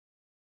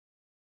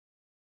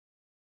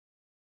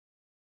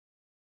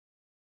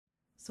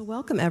So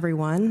welcome,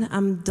 everyone.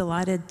 I'm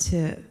delighted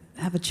to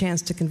have a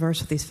chance to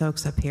converse with these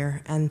folks up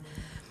here. And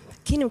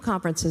Kingdom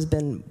Conference has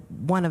been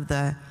one of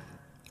the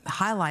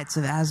highlights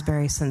of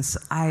Asbury since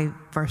I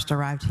first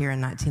arrived here in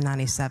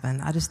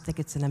 1997. I just think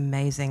it's an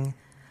amazing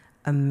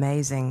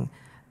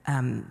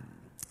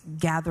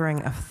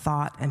gathering of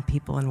thought and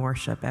people in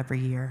worship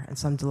every year. And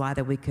so I'm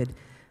delighted we could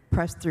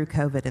press through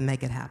COVID and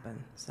make it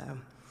happen. So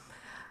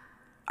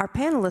our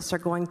panelists are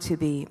going to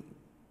be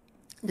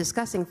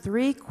discussing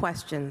 3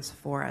 questions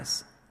for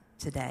us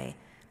today,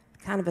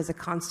 kind of as a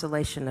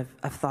constellation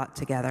of thought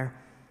together.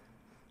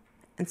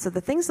 And so the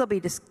things they'll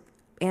be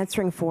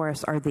answering for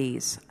us are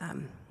these.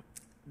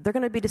 They're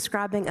going to be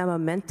describing a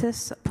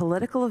momentous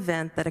political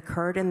event that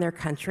occurred in their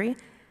country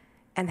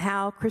and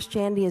how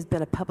Christianity has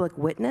been a public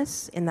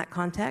witness in that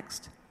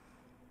context.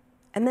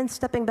 And then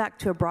stepping back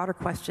to a broader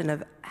question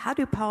of how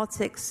do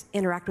politics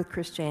interact with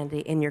Christianity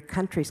in your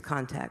country's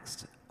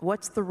context?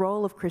 What's the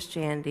role of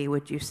Christianity,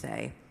 would you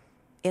say,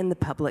 in the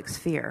public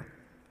sphere?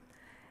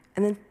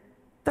 And then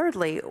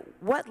thirdly,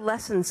 what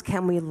lessons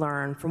can we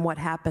learn from what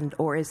happened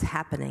or is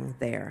happening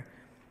there?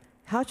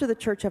 How should the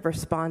church have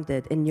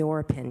responded, in your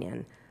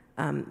opinion?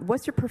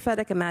 What's your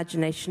prophetic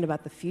imagination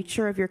about the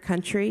future of your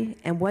country?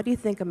 And what do you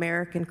think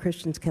American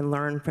Christians can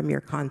learn from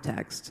your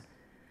context?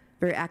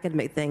 Very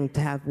academic thing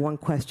to have one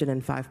question in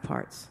 5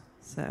 parts.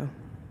 So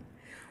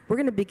we're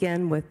going to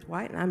begin with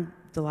Dwight, and I'm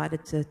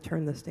delighted to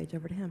turn the stage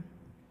over to him.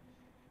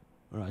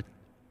 All right.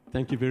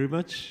 Thank you very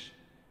much.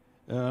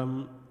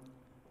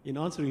 In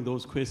answering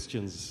those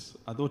questions,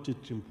 I thought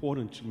it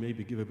important to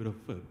maybe give a bit of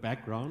a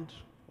background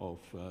of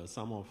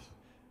some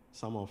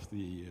of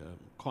the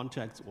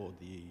contacts or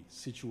the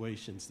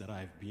situations that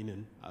I've been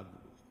in.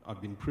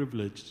 I've been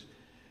privileged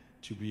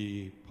to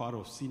be part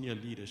of senior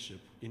leadership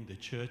in the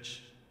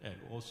church and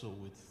also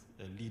with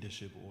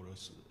leadership or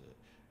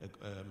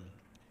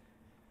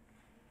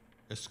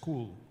a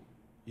school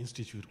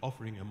institute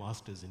offering a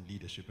master's in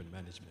leadership and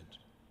management.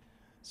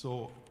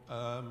 So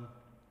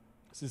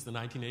since the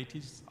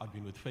 1980s, I've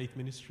been with Faith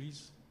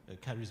Ministries, a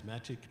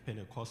charismatic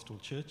Pentecostal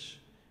church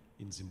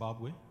in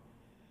Zimbabwe.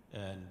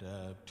 And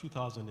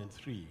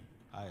 2003,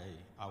 I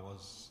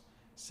was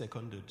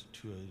seconded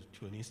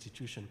to an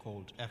institution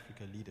called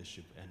Africa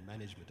Leadership and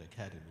Management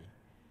Academy.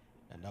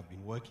 And I've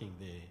been working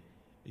there.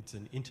 It's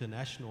an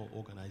international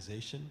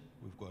organization.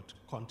 We've got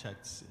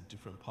contacts in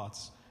different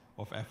parts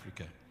of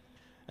Africa.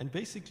 And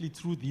basically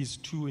through these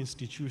 2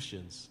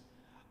 institutions,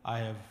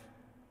 I've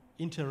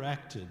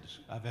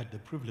had the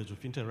privilege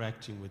of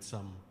interacting with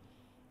some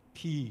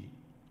key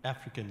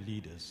African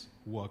leaders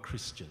who are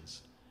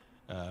Christians.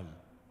 On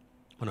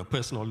a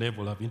personal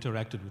level, I've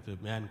interacted with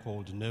a man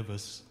called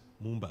Nervous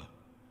Mumba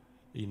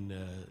in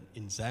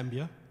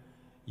Zambia.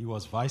 He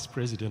was vice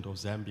president of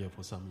Zambia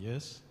for some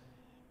years,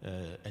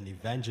 an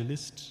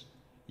evangelist.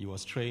 He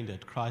was trained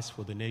at Christ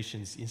for the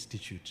Nations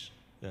Institute,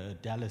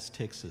 Dallas,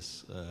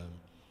 Texas.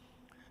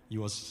 He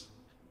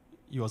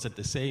was at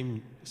the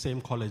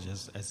same college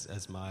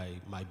as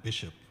my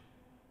bishop.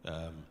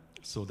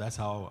 So that's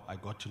how I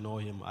got to know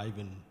him. I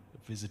even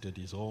visited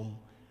his home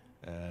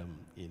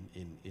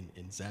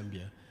in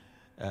Zambia.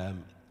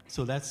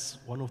 So that's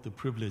one of the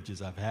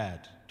privileges I've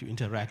had, to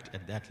interact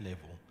at that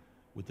level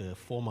with the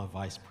former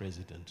vice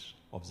president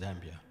of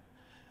Zambia.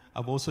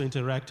 I've also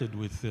interacted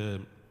with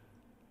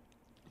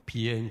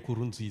Pierre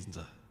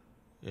Nkurunziza,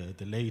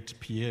 the late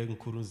Pierre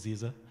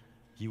Nkurunziza.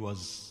 He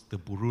was the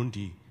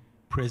Burundi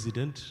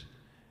president,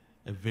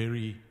 a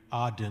very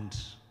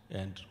ardent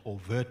and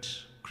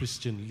overt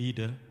Christian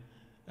leader,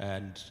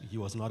 and he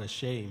was not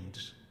ashamed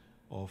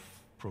of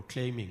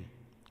proclaiming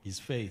his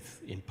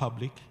faith in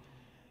public.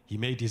 He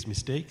made his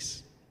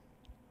mistakes,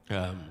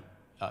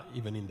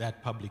 even in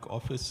that public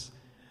office.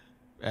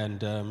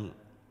 And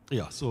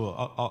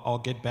so I'll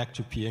get back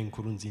to Pierre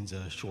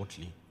Nkurunziza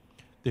shortly.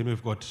 Then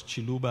we've got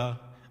Chiluba.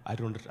 I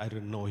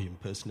don't know him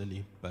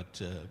personally, but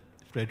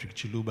Frederick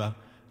Chiluba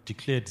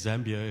declared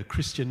Zambia a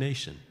Christian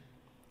nation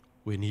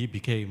when he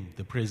became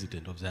the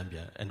president of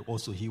Zambia. And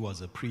also he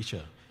was a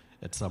preacher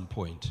at some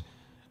point.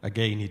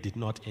 Again, he did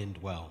not end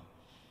well.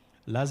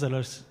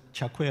 Lazarus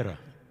Chakwera,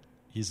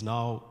 he's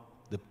now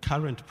the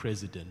current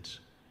president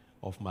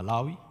of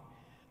Malawi.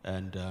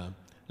 And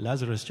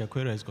Lazarus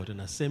Chakwera has got an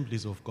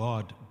Assemblies of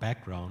God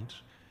background.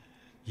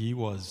 He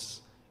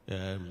was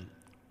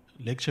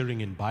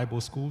lecturing in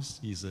Bible schools.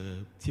 He's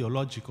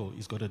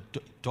he's got a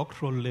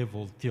doctoral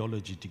level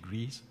theology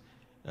degrees.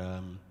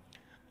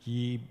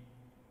 He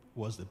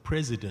was the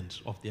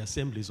president of the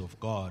Assemblies of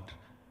God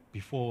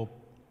before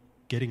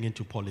getting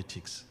into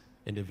politics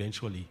and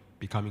eventually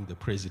becoming the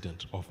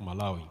president of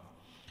Malawi.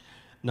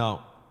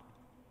 Now,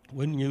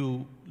 when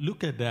you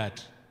look at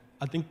that,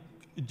 I think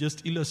it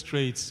just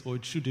illustrates, or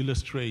it should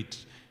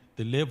illustrate,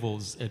 the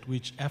levels at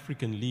which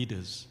African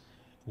leaders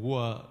who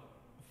are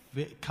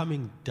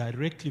coming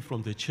directly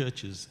from the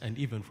churches and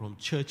even from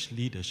church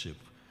leadership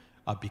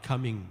are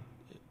becoming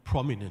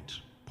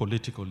prominent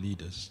political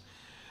leaders.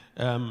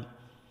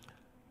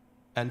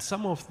 And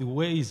some of the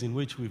ways in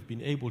which we've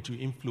been able to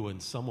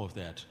influence some of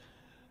that,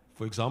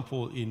 for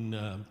example, in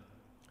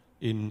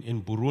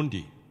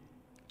Burundi,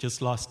 just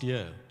last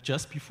year,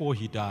 just before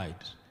he died,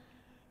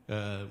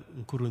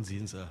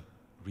 Nkurunziza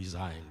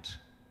resigned,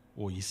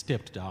 or he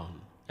stepped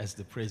down as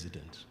the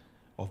president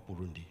of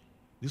Burundi.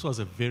 This was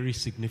a very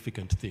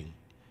significant thing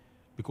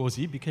because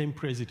he became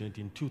president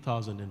in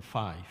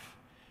 2005,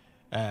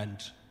 and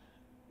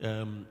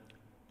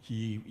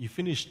he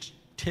finished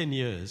 10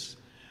 years,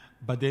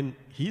 but then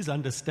his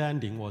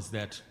understanding was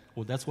that,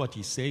 or that's what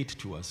he said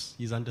to us,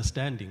 his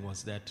understanding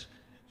was that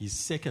his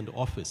second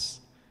office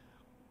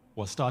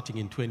was starting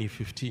in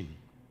 2015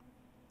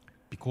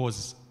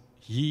 because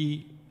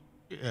they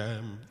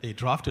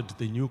drafted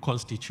the new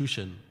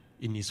constitution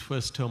in his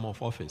first term of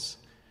office.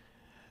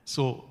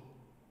 So,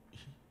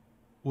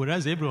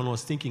 whereas everyone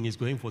was thinking he's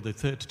going for the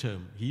third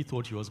term, he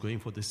thought he was going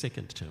for the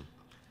second term.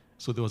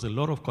 So there was a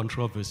lot of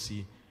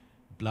controversy,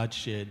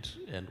 bloodshed,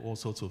 and all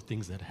sorts of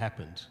things that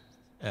happened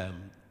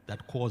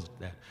that caused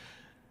that.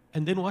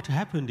 And then what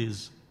happened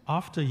is,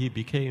 after he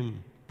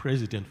became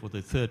president for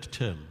the third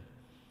term,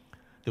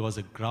 there was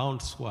a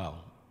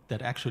groundswell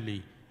that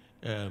actually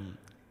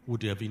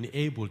would have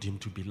enabled him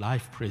to be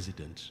life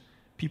president.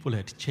 People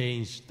had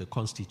changed the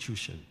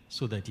constitution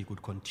so that he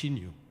could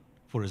continue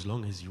for as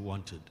long as he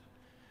wanted.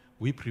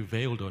 We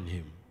prevailed on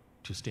him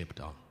to step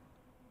down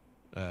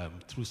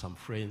through some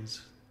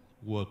friends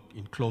who were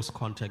in close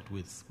contact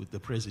with the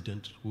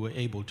president, who were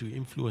able to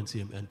influence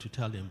him and to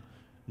tell him,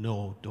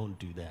 no, don't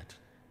do that.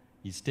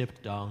 He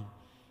stepped down,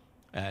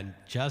 and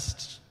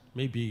just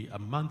maybe a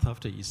month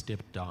after he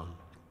stepped down,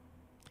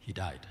 he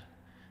died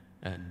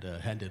and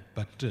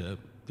but there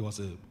was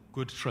a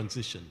good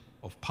transition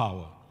of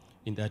power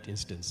in that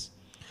instance.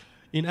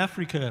 In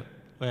Africa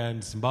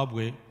and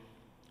Zimbabwe,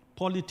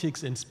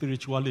 politics and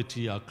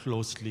spirituality are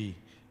closely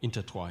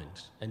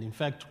intertwined. And in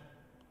fact,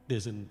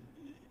 there's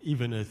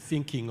even a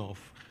thinking of,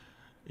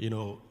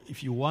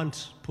 if you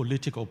want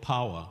political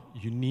power,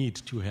 you need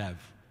to have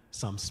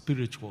some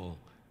spiritual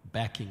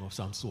backing of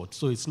some sort.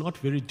 So it's not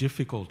very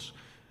difficult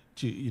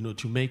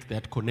to make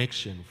that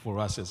connection for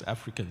us as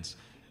Africans.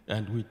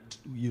 And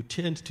you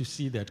tend to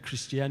see that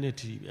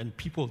Christianity, and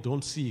people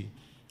don't see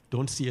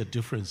a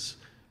difference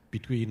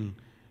between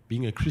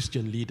being a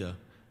Christian leader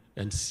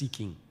and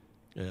seeking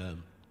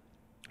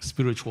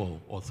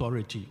spiritual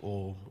authority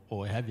or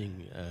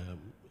having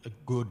a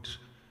good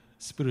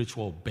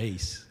spiritual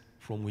base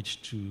from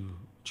which to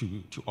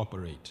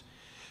operate.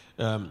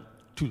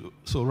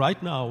 So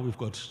right now we've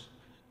got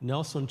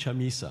Nelson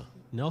Chamisa.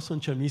 Nelson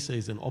Chamisa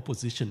is an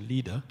opposition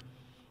leader.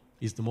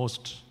 He's the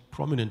most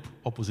prominent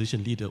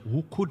opposition leader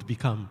who could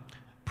become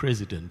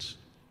president.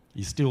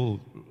 He's still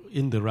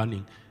in the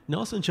running.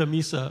 Nelson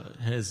Chamisa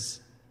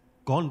has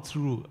gone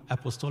through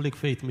Apostolic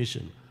Faith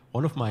Mission.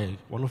 One of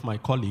my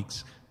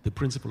colleagues, the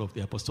principal of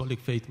the Apostolic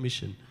Faith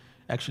Mission,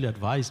 actually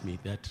advised me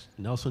that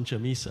Nelson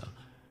Chamisa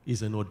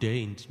is an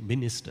ordained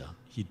minister.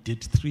 He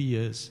did 3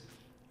 years,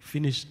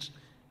 finished,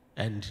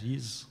 and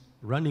he's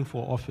running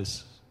for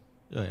office,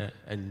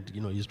 and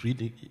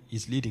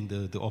he's leading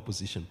the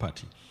opposition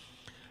party.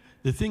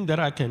 The thing that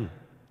I can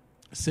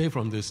say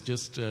from this,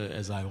 just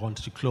as I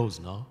want to close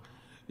now,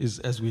 is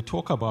as we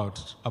talk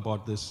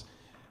about this,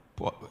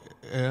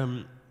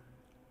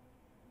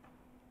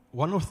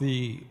 one of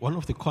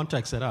the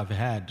contacts that I've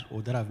had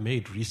or that I've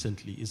made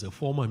recently is a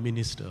former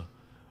minister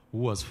who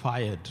was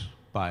fired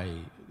by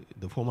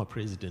the former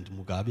President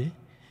Mugabe,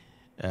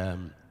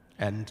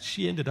 and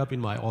she ended up in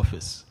my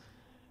office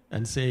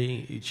and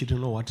saying she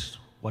didn't know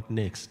what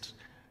next,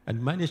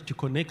 and managed to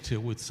connect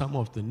her with some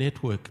of the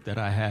network that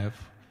I have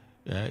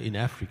in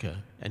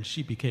Africa, and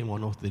she became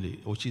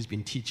she's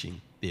been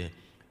teaching there.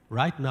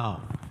 Right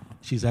now,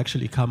 she's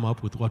actually come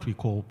up with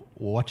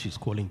what she's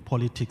calling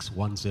Politics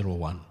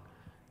 101,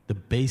 the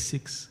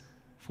basics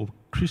for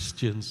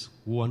Christians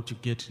who want to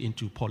get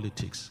into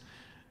politics.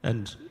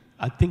 And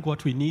I think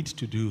what we need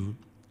to do,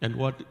 and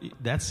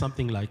that's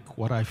something like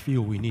what I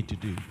feel we need to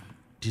do,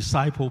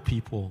 disciple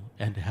people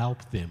and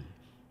help them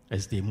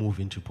as they move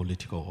into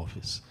political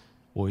office,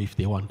 or if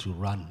they want to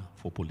run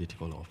for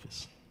political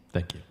office.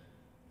 Thank you.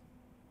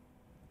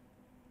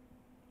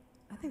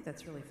 I think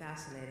that's really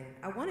fascinating.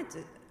 I wanted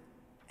to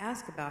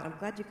ask about, I'm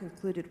glad you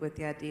concluded with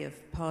the idea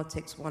of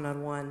politics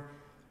one-on-one.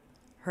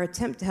 Her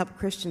attempt to help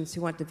Christians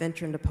who want to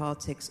venture into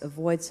politics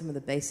avoid some of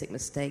the basic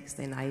mistakes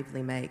they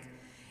naively make.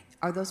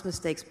 Are those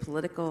mistakes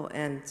political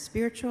and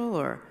spiritual,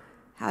 or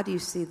how do you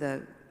see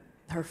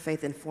her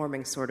faith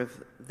informing sort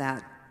of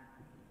that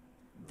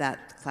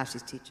class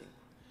she's teaching?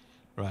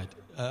 Right.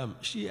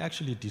 She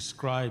actually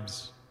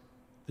describes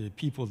the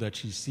people that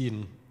she's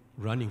seen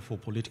running for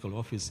political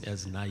office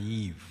as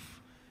naive,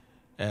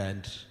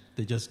 and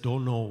they just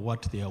don't know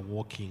what they are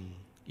walking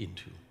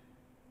into.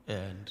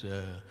 And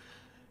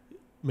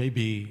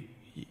maybe,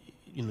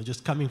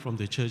 just coming from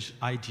the church,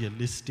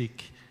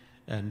 idealistic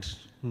and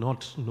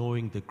not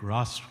knowing the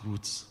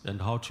grassroots and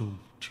how to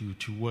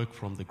work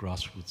from the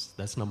grassroots.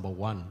 That's number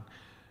one.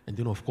 And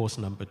then, of course,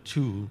 number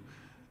two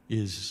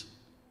is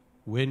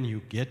when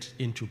you get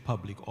into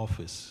public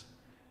office,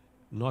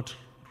 not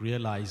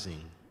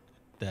realizing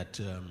that,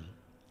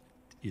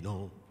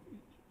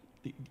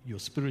 your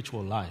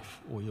spiritual life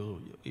or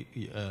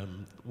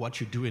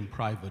what you do in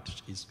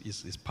private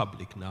is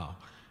public now,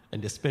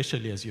 and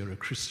especially as you're a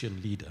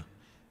Christian leader.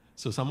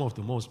 So some of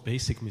the most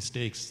basic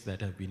mistakes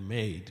that have been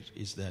made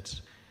is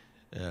that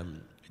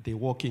they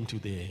walk into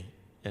there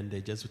and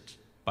they just,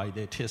 by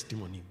their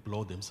testimony,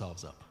 blow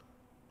themselves up.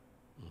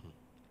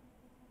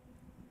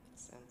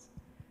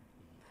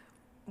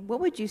 What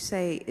would you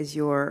say is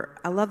your,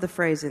 I love the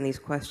phrase in these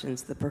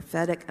questions, the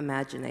prophetic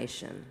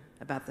imagination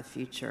about the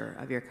future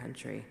of your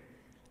country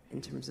in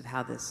terms of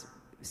how this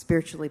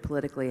spiritually,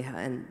 politically,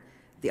 and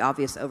the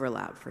obvious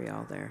overlap for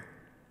y'all there?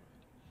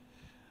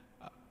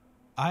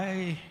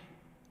 I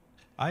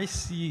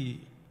see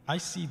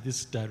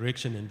this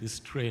direction and this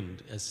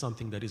trend as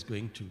something that is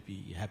going to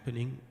be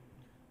happening,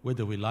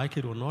 whether we like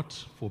it or not,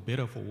 for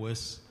better or for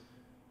worse.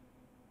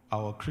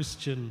 Our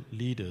Christian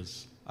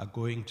leaders are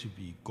going to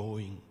be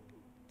going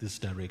this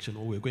direction,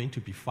 or we're going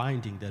to be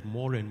finding that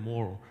more and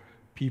more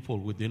people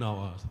within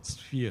our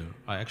sphere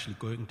are actually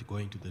going to go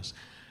into this.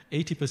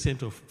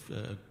 80% of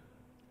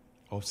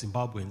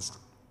Zimbabweans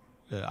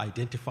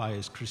identify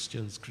as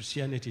Christians.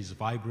 Christianity is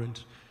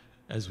vibrant.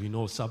 As we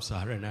know,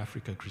 sub-Saharan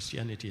Africa,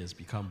 Christianity has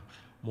become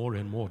more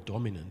and more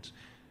dominant,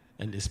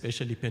 and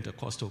especially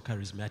Pentecostal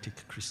charismatic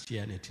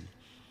Christianity.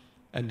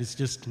 And it's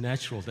just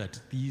natural that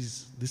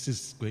this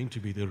is going to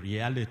be the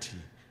reality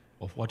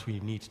of what we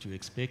need to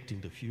expect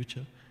in the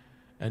future.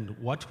 And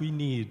what we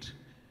need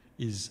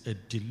is a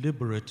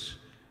deliberate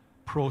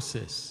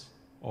process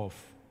of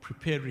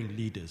preparing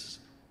leaders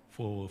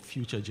for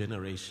future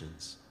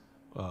generations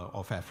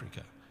of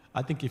Africa.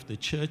 I think if the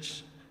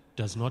church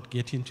does not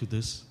get into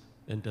this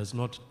and does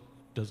not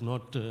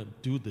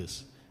do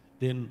this,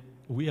 then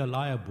we are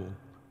liable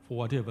for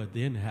whatever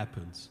then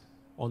happens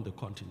on the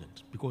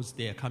continent, because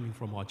they are coming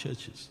from our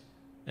churches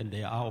and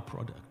they are our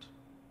product.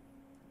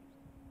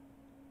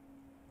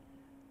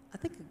 I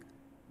think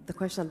the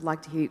question I'd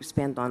like to hear you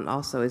expand on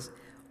also is,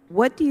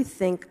 what do you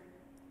think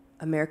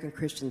American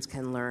Christians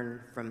can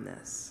learn from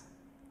this?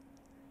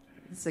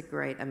 It's a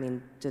great,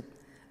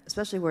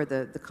 especially where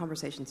the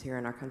conversations here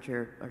in our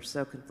country are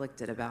so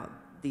conflicted about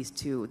these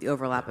two, the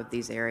overlap of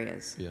these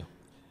areas. Yeah.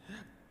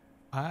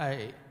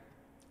 I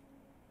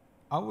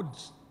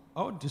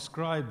would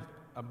describe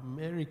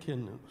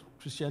American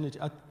Christianity.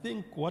 I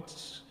think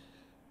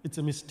it's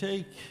a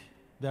mistake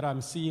that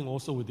I'm seeing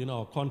also within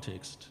our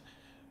context,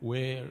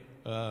 where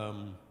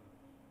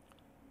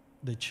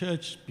the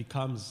church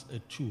becomes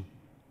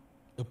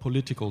a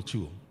political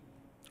tool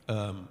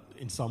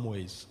in some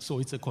ways. So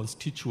it's a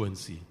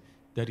constituency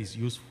that is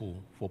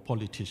useful for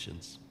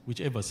politicians,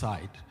 whichever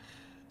side.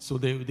 So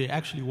they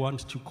actually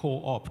want to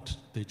co-opt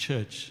the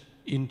church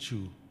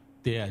into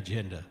their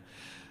agenda.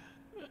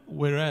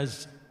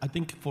 Whereas I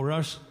think for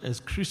us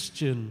as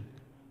Christian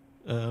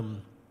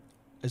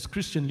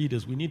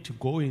leaders, we need to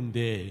go in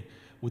there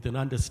with an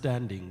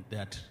understanding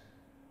that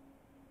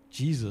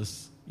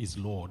Jesus is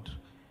Lord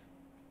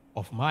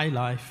of my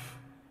life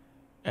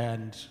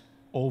and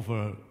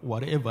over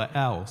whatever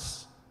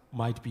else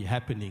might be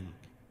happening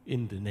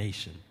in the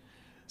nation.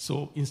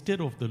 So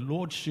instead of the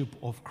lordship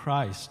of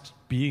Christ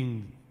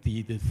being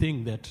the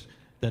thing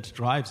that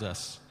drives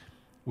us,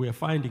 we are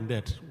finding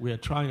that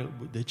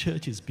the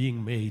church is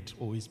being made,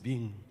 or is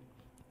being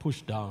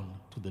pushed down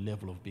to the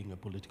level of being a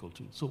political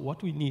tool. So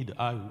what we need,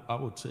 I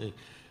would say,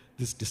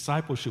 this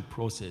discipleship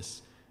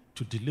process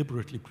to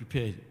deliberately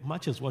prepare,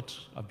 much as what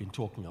I've been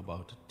talking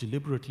about,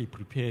 deliberately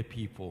prepare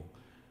people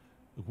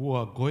who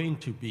are going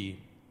to be,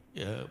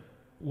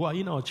 who are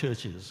in our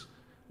churches,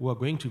 who are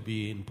going to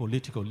be in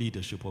political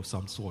leadership of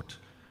some sort.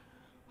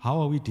 How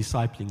are we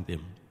discipling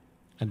them?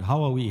 And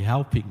how are we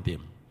helping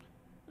them,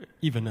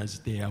 even as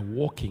they are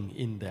walking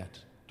in that?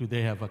 Do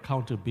they have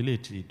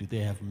accountability? Do they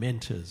have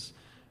mentors?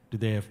 Do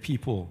they have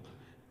people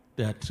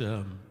that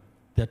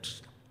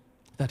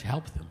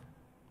help them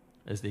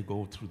as they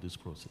go through this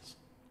process?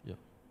 Yeah.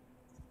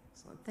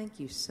 Excellent. Thank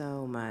you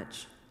so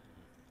much.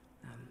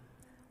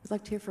 I'd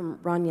like to hear from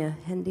Rania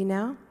Hindi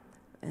now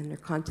and her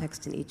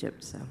context in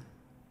Egypt. So,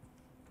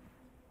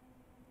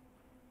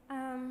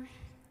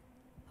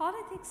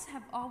 politics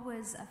have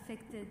always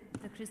affected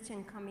the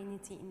Christian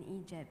community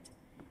in Egypt,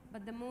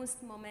 but the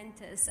most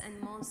momentous and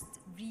most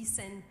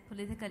recent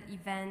political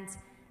event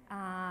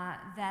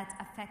that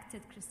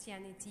affected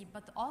Christianity,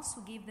 but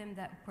also gave them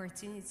the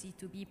opportunity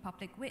to be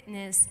public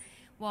witness,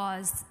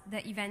 was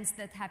the events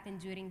that happened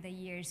during the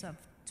years of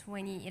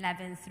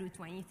 2011 through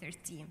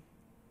 2013,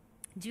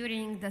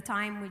 during the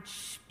time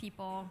which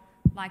people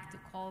like to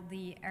call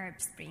the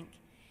Arab Spring.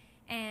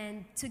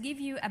 And to give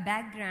you a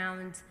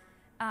background,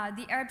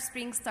 the Arab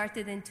Spring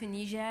started in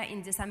Tunisia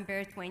in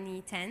December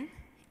 2010,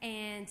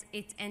 and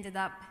it ended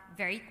up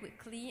very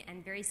quickly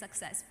and very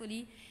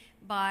successfully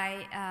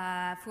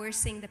by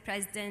forcing the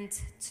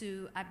president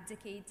to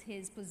abdicate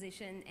his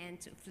position and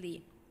to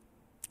flee.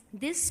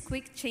 This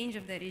quick change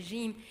of the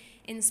regime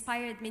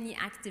inspired many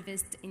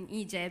activists in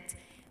Egypt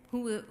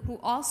who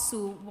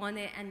also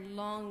wanted and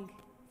longed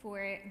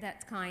for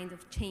that kind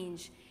of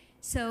change.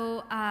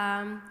 So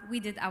we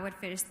did our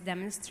first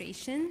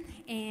demonstration,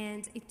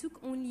 and it took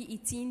only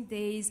 18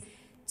 days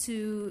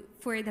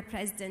for the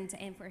president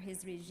and for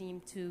his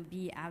regime to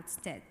be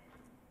ousted.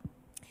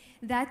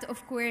 That,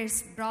 of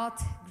course,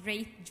 brought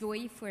great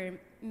joy for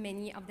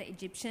many of the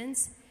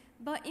Egyptians,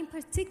 but in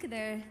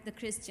particular the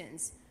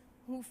Christians,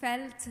 who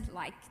felt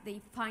like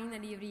they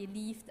finally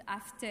relieved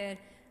after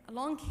a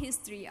long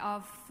history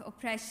of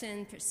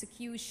oppression,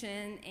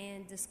 persecution,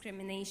 and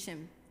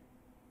discrimination.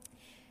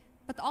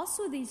 But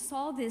also they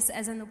saw this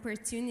as an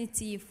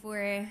opportunity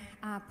for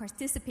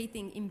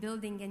participating in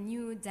building a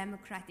new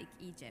democratic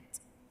Egypt.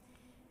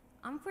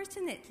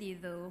 Unfortunately,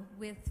 though,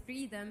 with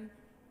freedom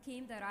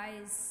came the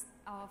rise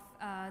of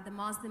the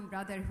Muslim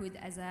Brotherhood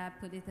as a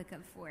political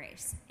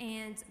force.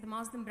 And the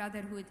Muslim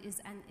Brotherhood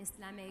is an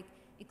Islamic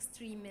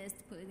extremist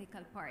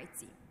political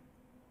party.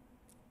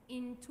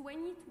 In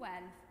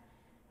 2012,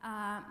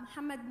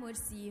 Mohammed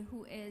Morsi,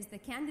 who is the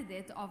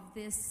candidate of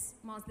this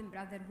Muslim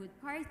Brotherhood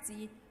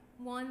party,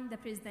 won the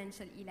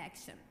presidential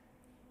election.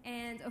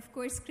 And of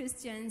course,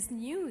 Christians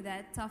knew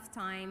that tough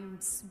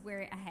times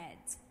were ahead.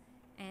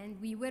 And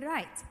we were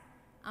right.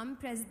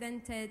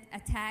 Unprecedented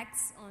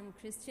attacks on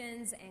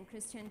Christians and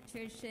Christian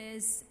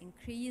churches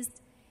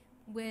increased,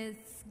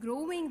 with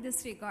growing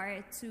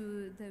disregard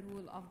to the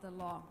rule of the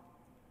law.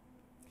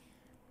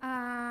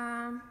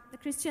 The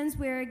Christians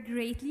were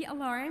greatly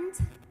alarmed,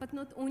 but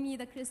not only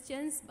the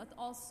Christians, but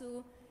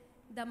also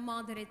the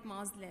moderate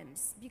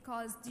Muslims,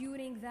 because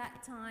during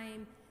that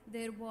time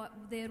there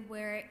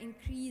were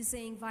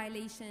increasing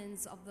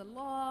violations of the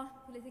law,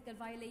 political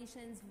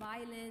violations,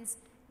 violence,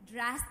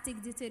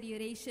 drastic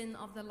deterioration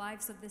of the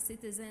lives of the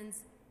citizens.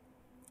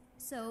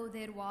 So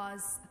there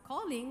was a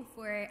calling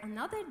for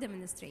another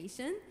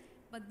demonstration,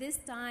 but this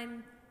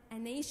time a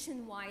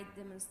nationwide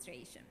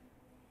demonstration.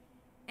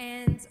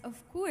 And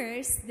of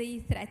course, they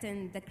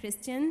threatened the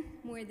Christian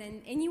more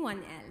than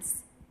anyone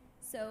else.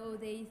 So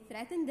they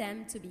threatened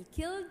them to be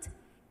killed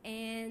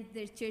and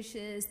their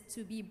churches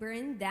to be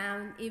burned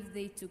down if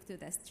they took to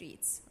the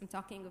streets. I'm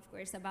talking, of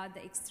course, about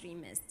the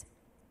extremists.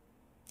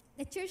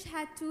 The church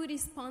had two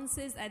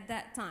responses at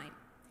that time.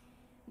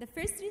 The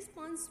first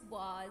response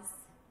was,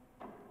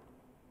 now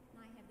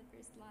I have the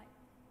first slide.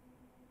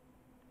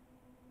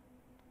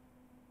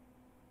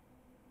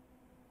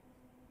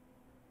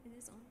 It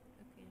is on,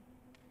 okay.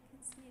 I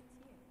can see it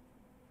here.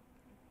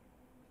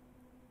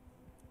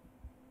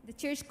 The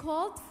church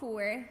called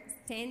for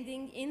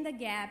standing in the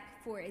gap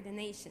for the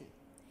nation.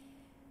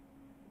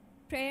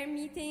 Prayer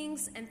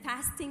meetings and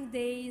fasting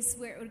days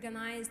were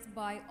organized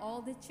by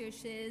all the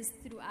churches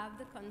throughout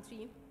the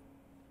country.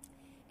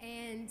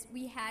 And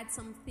we had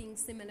something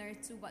similar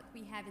to what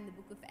we have in the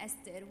book of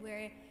Esther,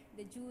 where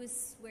the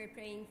Jews were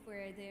praying for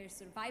their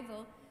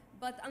survival.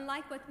 But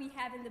unlike what we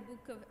have in the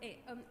book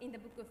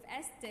of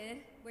Esther,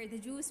 where the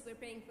Jews were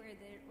praying for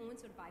their own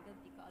survival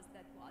because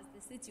that was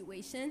the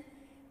situation,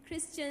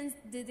 Christians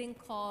didn't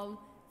call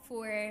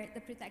for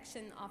the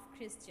protection of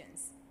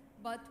Christians.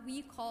 But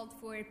we called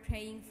for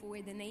praying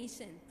for the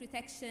nation,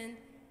 protection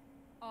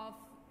of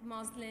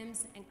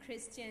Muslims and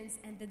Christians,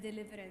 and the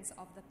deliverance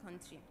of the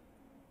country.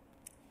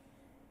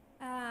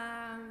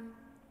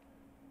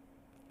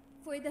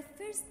 For the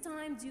first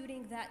time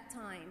during that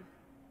time,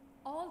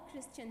 all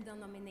Christian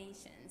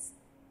denominations,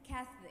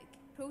 Catholic,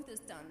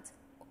 Protestant,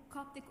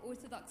 Coptic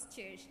Orthodox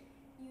Church,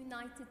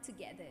 united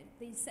together.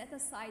 They set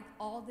aside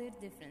all their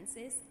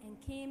differences and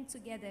came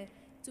together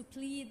to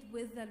plead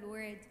with the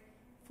Lord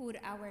for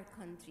our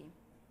country.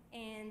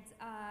 And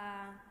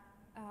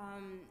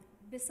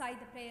beside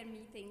the prayer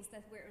meetings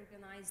that were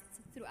organized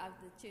throughout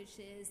the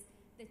churches,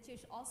 the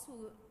church also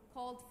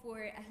called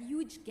for a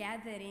huge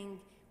gathering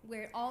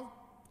where all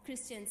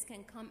Christians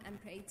can come and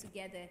pray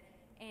together.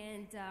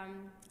 And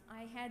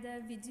I had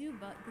a video,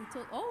 but they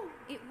told, oh,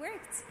 it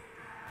worked.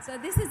 So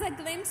this is a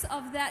glimpse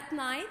of that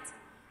night.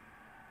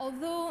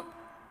 Although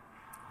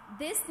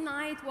this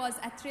night was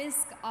at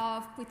risk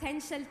of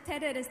potential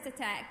terrorist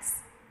attacks,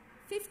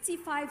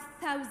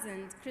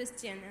 55,000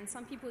 Christians, and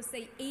some people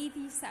say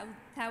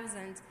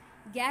 80,000,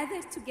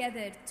 gathered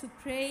together to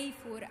pray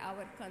for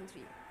our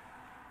country.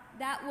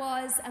 That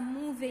was a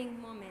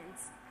moving moment,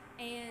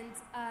 and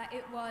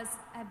it was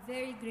a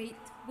very great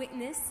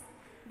witness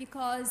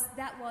because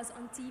that was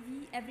on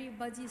TV.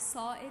 Everybody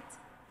saw it.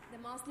 The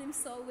Muslims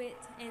saw it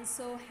and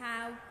saw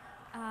how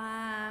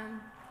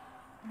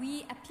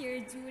we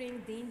appeared during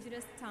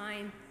dangerous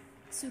time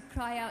to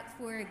cry out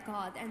for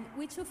God, and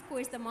which of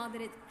course the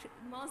moderate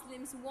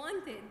Muslims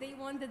wanted. They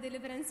want the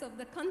deliverance of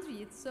the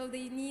country, so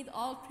they need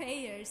all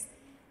prayers,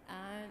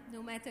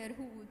 no matter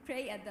who would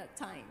pray at that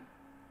time.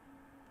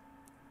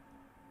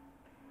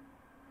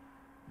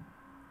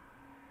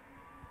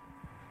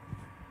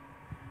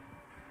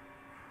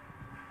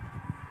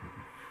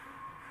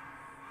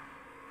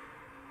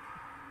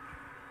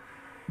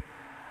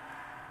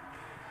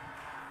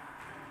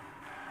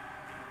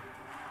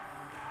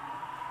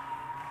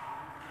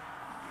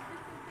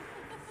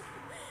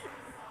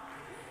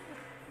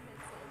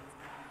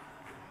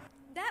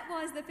 That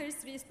was the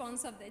first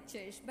response of the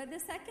church. But the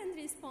second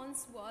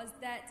response was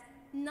that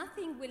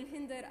nothing will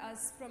hinder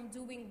us from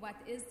doing what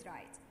is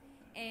right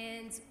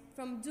and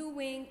from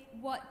doing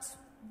what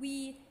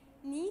we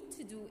need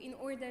to do in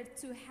order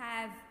to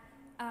have,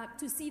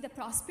 to see the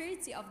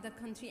prosperity of the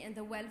country and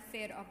the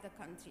welfare of the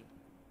country.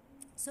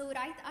 So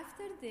right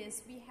after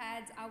this, we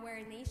had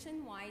our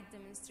nationwide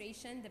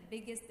demonstration, the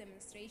biggest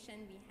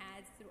demonstration we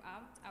had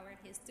throughout our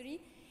history.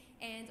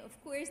 And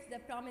of course, the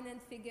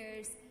prominent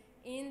figures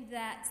in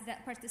that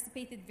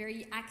participated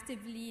very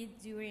actively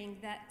during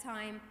that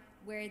time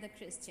were the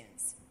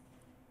Christians.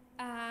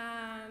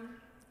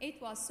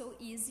 It was so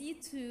easy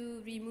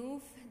to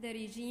remove the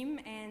regime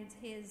and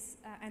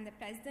the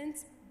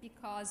president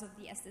because of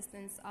the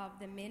assistance of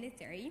the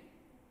military.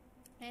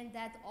 And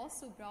that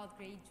also brought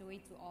great joy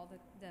to all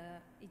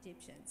the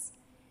Egyptians.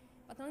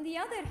 But on the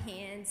other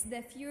hand,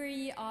 the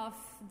fury of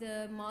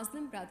the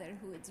Muslim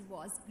Brotherhood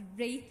was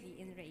greatly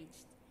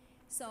enraged.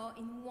 So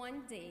in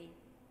one day,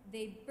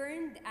 they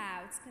burned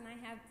out. Can I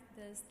have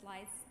the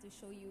slides to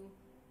show you?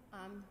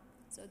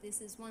 So this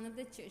is one of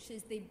the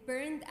churches. They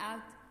burned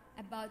out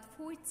about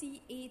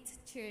 48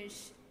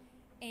 churches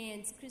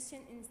and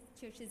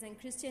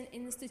Christian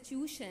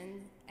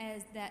institutions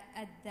at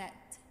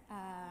that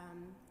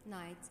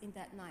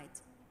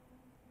night.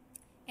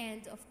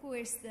 And of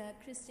course, the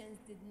Christians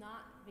did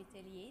not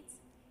retaliate,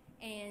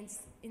 and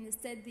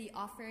instead they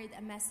offered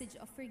a message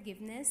of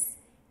forgiveness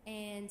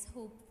and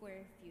hope for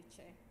a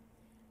future.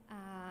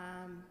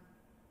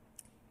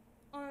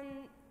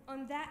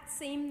 On that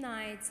same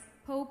night,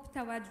 Pope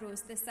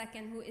Tawadros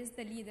II, who is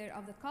the leader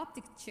of the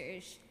Coptic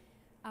Church,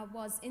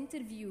 was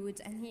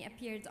interviewed, and he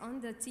appeared on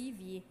the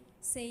TV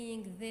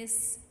saying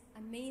this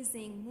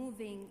amazing,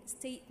 moving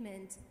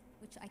statement,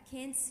 which I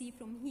can't see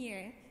from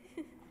here.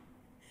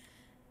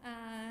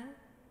 Not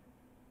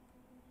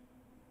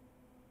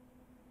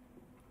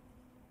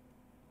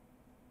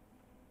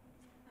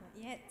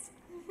yet.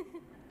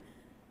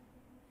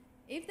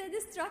 If the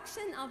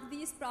destruction of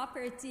these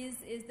properties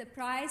is the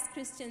price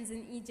Christians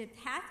in Egypt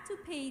have to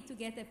pay to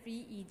get a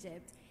free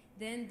Egypt,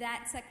 then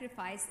that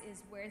sacrifice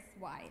is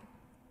worthwhile.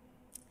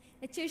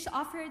 The church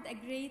offered a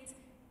great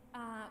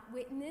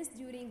witness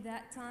during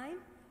that time.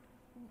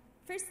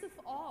 First of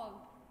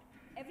all,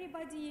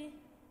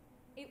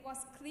 it was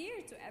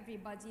clear to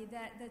everybody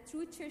that the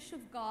true Church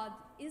of God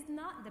is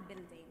not the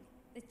building.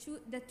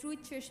 The true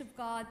Church of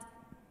God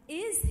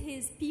is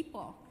His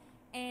people,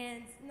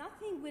 and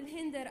nothing will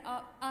hinder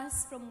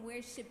us from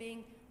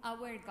worshiping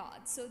our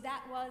God. So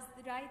that was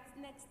the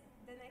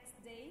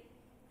next day,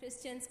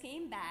 Christians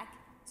came back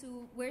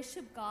to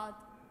worship God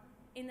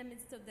in the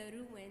midst of the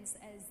ruins,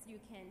 as you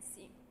can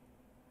see.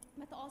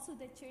 But also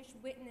the church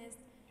witnessed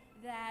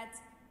that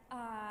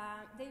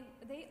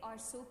they are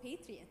so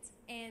patriot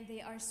and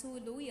they are so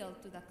loyal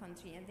to the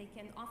country, and they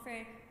can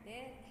offer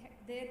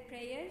their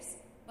prayers,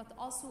 but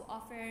also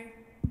offer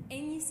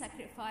any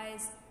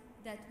sacrifice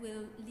that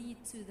will lead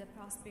to the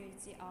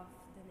prosperity of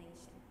the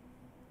nation.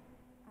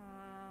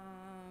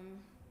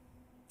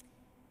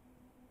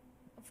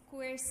 Of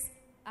course,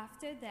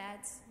 after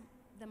that,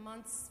 the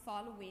months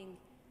following,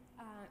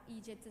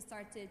 Egypt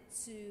started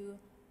to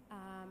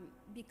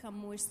become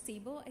more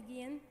stable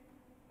again,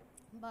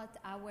 but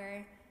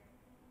our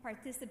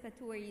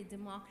participatory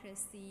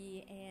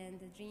democracy and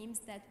the dreams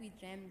that we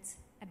dreamt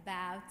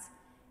about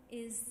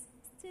is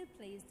still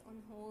placed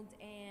on hold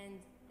and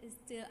is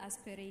still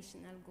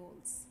aspirational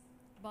goals.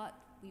 But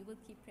we will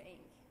keep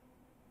praying.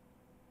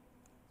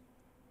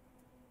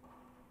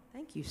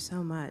 Thank you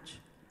so much.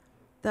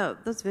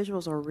 Those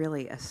visuals are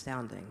really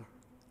astounding.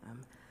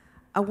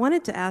 I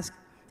wanted to ask,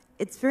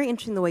 it's very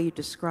interesting the way you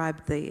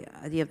described the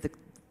idea of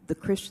the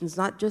Christians,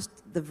 not just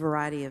the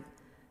variety of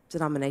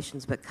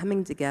denominations, but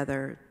coming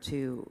together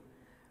to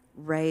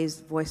raise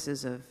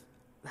voices of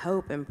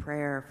hope and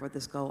prayer for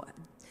this goal.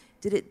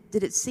 Did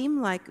it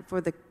seem like for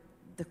the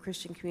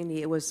Christian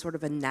community it was sort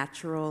of a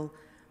natural,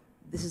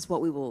 this is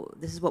what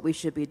we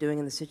should be doing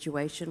in the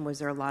situation? Was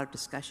there a lot of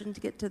discussion to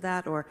get to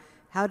that, or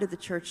how did the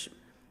church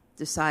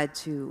decide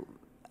to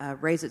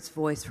raise its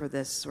voice for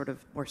this sort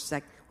of more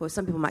what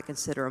some people might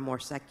consider a more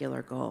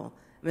secular goal?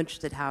 I'm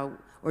interested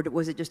or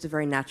was it just a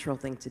very natural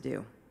thing to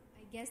do?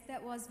 I guess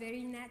that was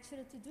very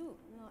natural to do.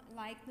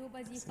 Like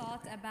nobody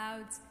thought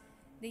about,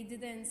 they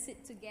didn't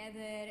sit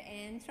together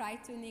and try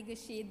to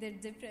negotiate their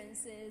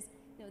differences.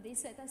 No, they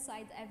set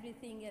aside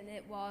everything, and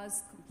it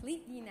was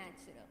completely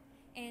natural.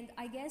 And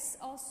I guess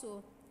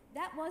also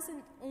that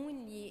wasn't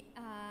only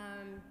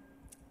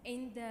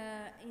in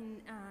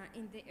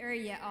the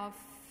area of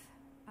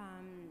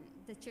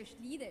the church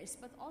leaders,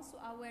 but also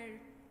our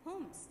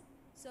homes.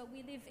 So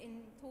we live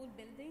in tall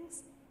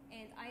buildings,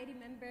 and I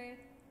remember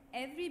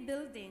every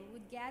building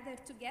would gather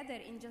together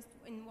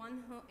in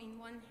one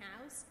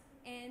house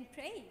and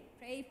pray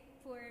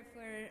for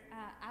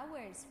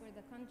hours for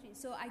the country.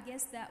 So I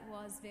guess that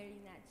was very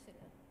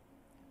natural.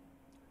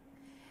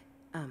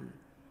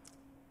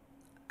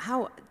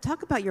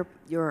 Talk about your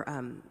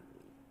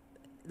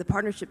the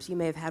partnerships you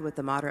may have had with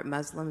the moderate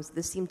Muslims.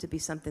 This seemed to be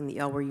something that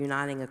y'all were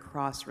uniting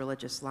across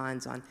religious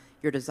lines on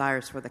your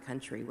desires for the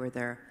country. Were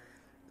there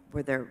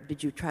were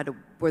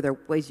there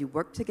ways you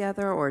worked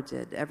together, or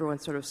did everyone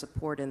sort of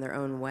support in their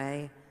own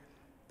way?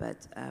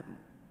 But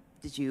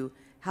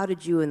how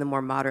did you and the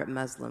more moderate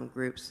Muslim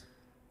groups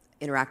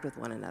interact with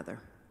one another?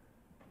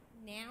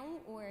 Now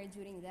or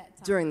during that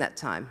time? During that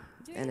time.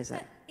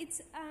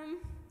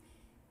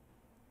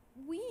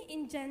 We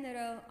in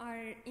general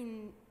are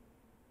in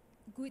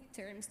good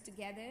terms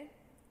together,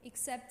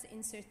 except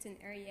in certain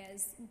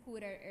areas,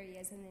 poorer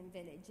areas and in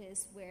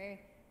villages, where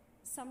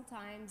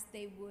sometimes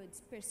they would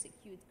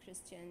persecute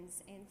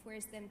Christians and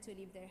force them to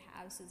leave their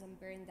houses and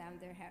burn down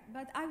their houses.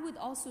 But I would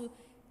also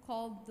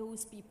call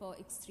those people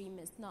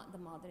extremists, not the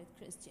moderate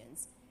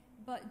Christians.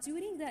 But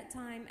during that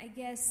time, I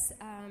guess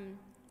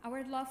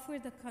our love for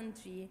the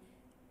country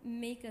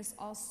make us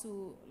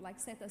also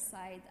set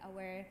aside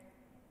our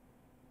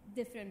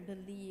different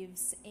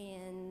beliefs,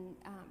 and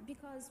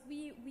because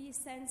we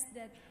sense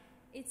that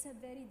it's a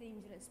very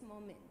dangerous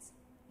moment.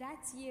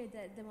 That year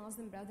that the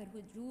Muslim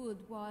Brotherhood ruled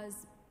was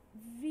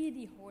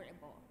really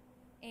horrible,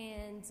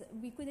 and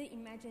we couldn't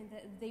imagine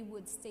that they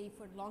would stay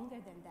for longer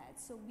than that,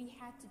 so we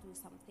had to do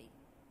something.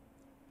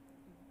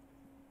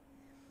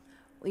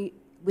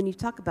 When you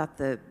talk about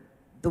the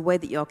way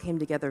that you all came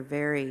together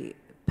very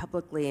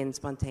publicly and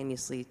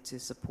spontaneously to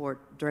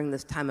support during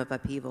this time of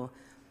upheaval,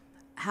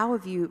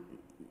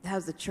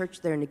 how's the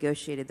church there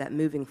negotiated that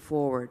moving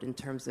forward in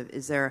terms of,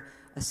 is there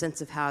a sense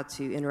of how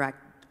to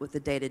interact with the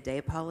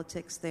day-to-day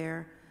politics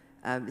there?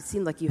 It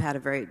seemed like you had a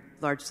very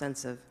large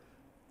sense of,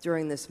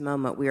 during this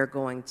moment, we are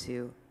going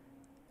to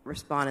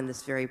respond in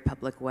this very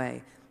public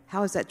way.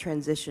 How has that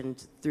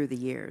transitioned through the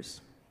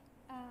years?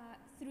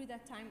 Through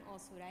that time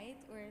also, right?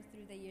 Or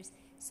through the years?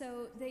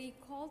 So they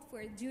called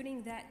for,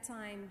 during that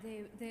time,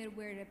 there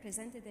were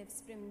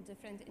representatives from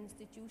different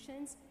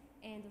institutions,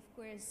 and of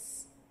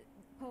course,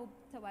 Pope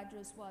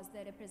Tawadros was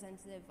the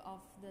representative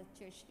of the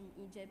church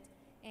in Egypt,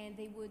 and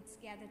they would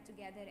gather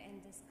together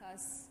and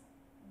discuss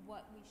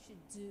what we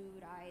should do,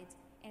 right?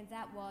 And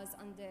that was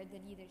under the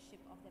leadership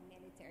of the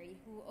military,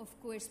 who, of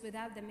course,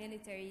 without the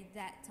military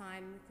that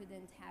time, we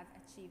couldn't have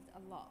achieved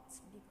a lot,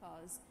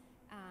 because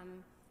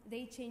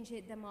they changed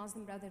it, the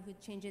Muslim Brotherhood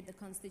changed the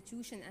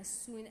constitution as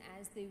soon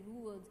as they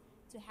ruled,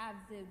 to have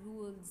the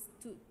rules,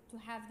 to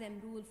have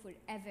them rule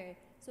forever.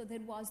 So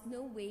there was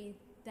no way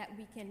that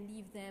we can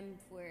leave them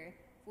for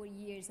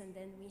years and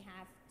then we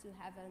have to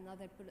have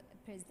another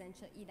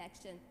presidential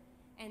election.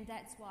 And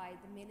that's why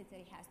the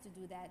military has to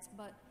do that.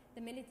 But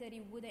the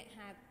military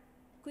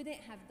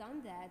couldn't have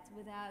done that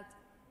without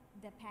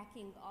the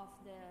packing of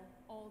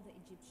all the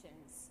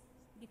Egyptians,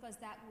 because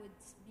that would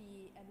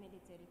be a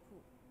military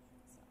coup.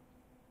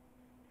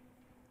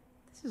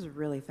 This is a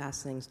really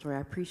fascinating story. I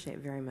appreciate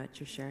very much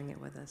your sharing it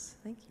with us.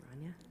 Thank you,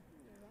 Rania.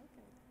 You're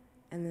welcome.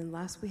 And then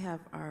last we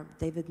have our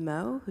David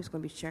Mo, who's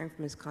going to be sharing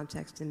from his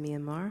context in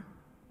Myanmar.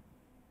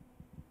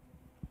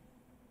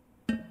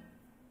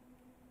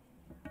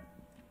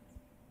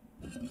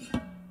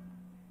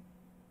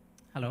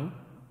 Hello.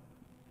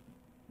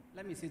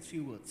 Let me say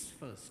 3 words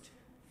first.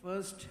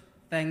 First,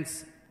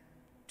 thanks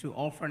to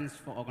all friends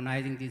for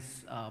organizing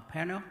this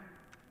panel.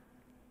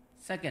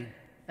 Second,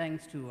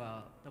 thanks to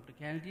Dr.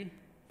 Kennedy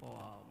for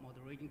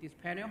moderating this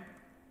panel.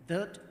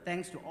 Third,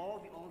 thanks to all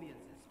the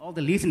audiences, all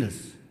the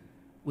listeners.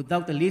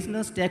 Without the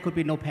listeners, there could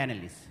be no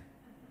panelists.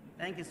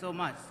 Thank you so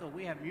much. So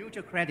we have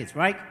mutual credits,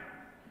 right?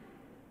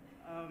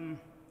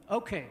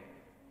 Okay.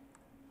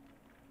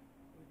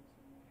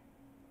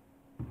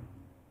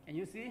 Can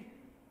you see?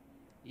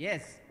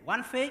 Yes,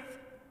 one faith,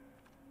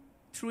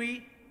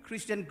 3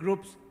 Christian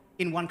groups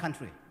in one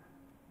country.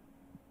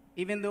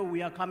 Even though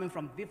we are coming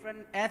from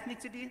different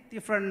ethnicities,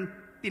 different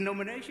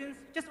denominations,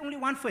 just only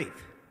one faith.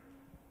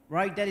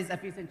 Right? That is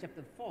Ephesians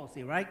chapter 4,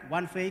 see, right?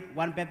 One faith,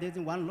 one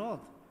baptism, one Lord.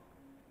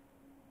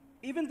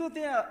 Even though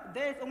there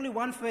is only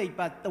one faith,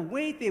 but the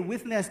way they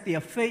witness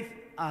their faith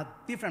are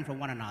different from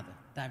one another,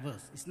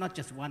 diverse. It's not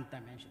just one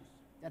dimension.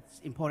 That's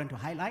important to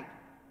highlight.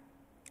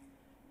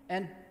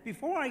 And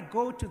before I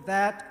go to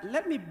that,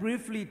 let me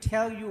briefly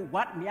tell you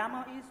what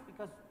Myanmar is,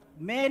 because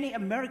many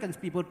American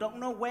people don't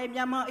know where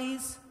Myanmar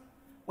is.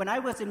 When I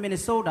was in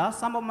Minnesota,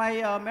 some of my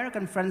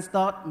American friends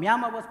thought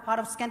Myanmar was part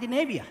of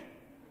Scandinavia.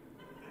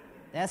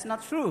 That's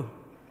not true.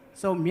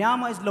 So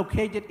Myanmar is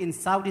located in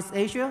Southeast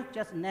Asia,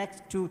 just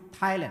next to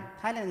Thailand.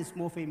 Thailand is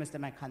more famous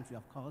than my country,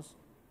 of course.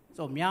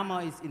 So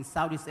Myanmar is in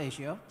Southeast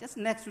Asia, just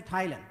next to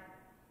Thailand.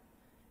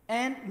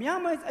 And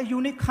Myanmar is a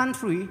unique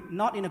country,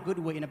 not in a good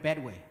way, in a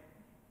bad way.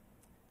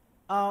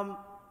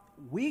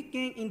 We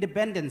gained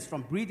independence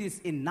from British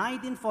in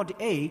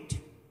 1948.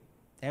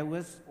 That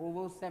was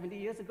over 70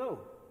 years ago.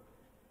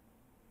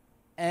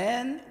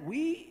 And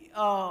we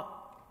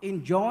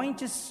enjoyed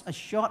just a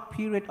short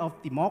period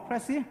of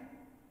democracy.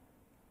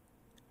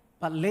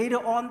 But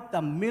later on,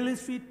 the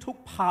military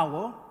took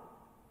power,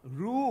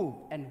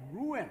 ruled, and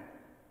ruined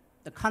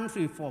the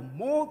country for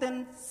more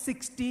than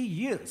 60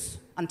 years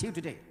until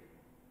today.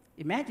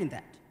 Imagine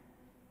that.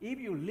 If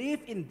you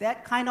live in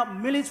that kind of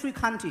military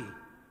country,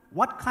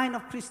 what kind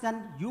of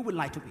Christian you would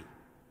like to be?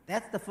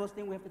 That's the first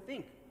thing we have to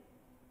think.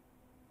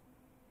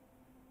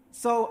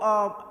 So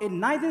in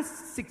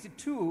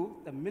 1962,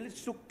 the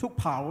military took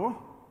power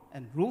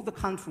and ruled the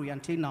country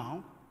until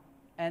now.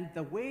 And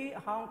the way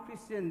how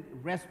Christians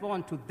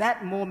respond to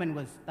that moment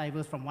was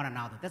diverse from one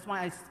another. That's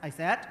why I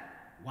said,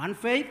 one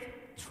faith,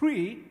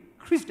 three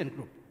Christian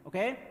group,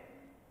 okay?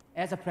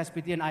 As a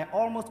Presbyterian, I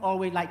almost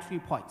always like 3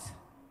 points.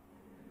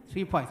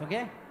 3 points,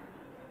 okay?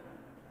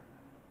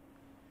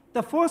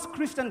 The first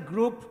Christian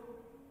group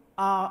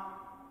are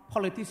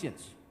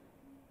politicians.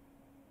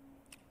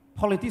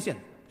 Politicians,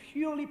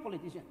 purely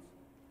politicians.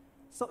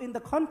 So in the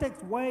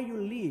context where you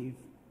live,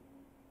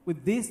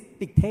 with this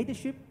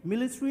dictatorship,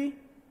 military,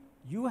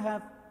 you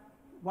have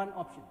one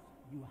option.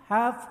 You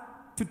have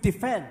to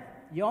defend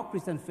your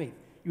Christian faith.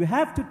 You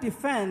have to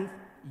defend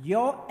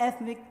your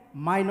ethnic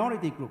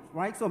minority groups,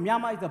 right? So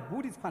Myanmar is a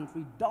Buddhist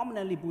country,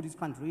 dominantly Buddhist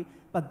country,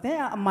 but they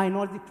are a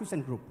minority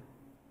Christian group,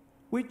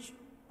 which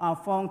are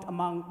found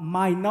among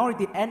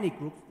minority ethnic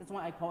groups. That's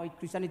why I call it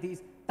Christianity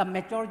is the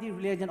majority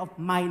religion of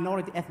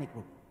minority ethnic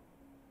group.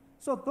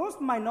 So those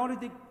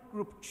minority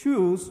groups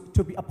choose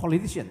to be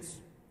politicians.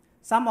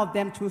 Some of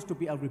them choose to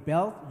be a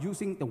rebel,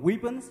 using the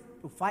weapons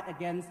to fight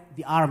against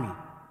the army.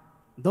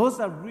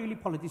 Those are really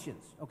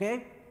politicians,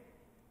 okay?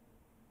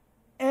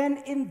 And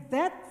in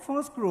that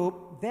first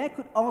group, there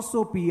could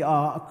also be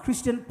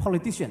Christian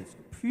politicians.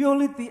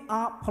 Purely they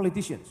are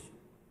politicians.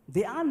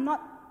 They are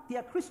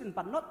Christian,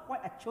 but not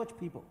quite a church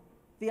people.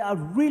 They are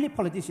really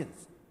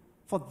politicians.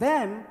 For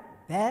them,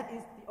 that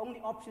is the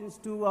only options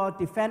to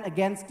defend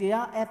against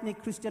their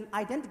ethnic Christian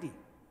identity.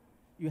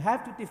 You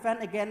have to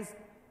defend against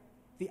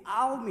the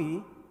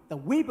army, the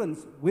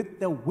weapons with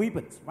the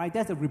weapons, right?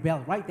 That's a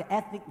rebel, right? The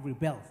ethnic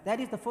rebels. That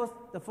is the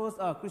first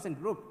Christian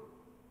group.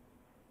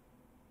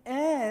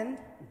 And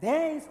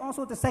there is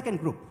also the second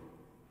group.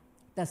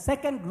 The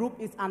second group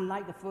is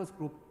unlike the first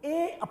group,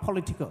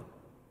 apolitical.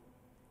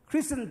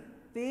 Christians,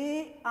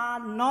 they are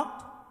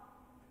not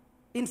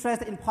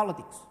interested in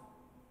politics.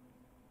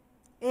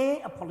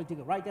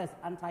 Apolitical, right? That's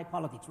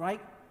anti-politics,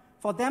 right?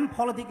 For them,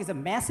 politics is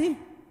messy,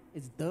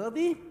 it's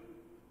dirty.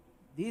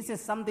 This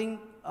is something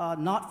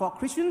not for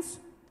Christians.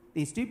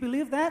 They still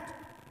believe that.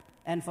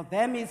 And for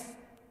them,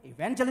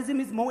 evangelism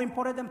is more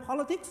important than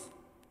politics.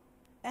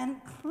 And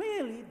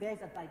clearly, there's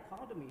a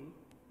dichotomy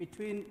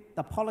between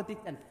the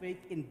politics and faith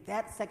in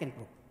that second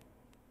group.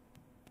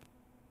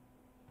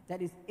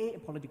 That is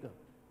apolitical.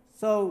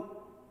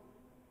 So,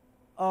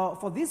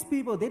 for these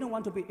people, they don't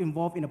want to be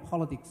involved in the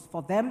politics.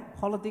 For them,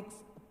 politics,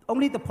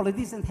 only the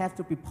politicians have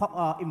to be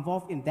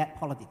involved in that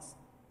politics.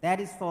 That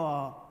is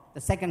for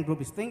the second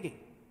group is thinking.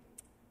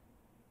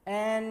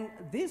 And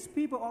these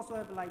people also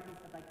have like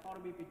a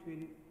dichotomy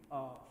between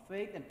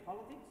faith and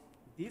politics,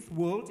 this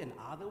world and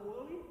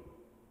otherworldly.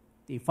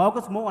 They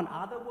focus more on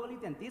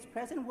otherworldly than this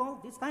present world.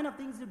 This kind of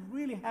things is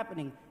really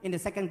happening in the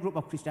second group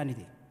of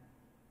Christianity.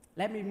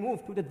 Let me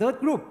move to the third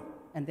group,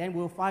 and then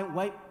we'll find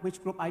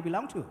which group I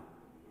belong to.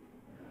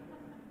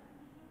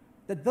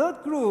 The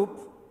third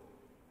group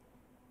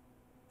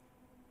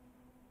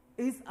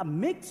is a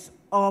mix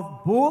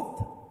of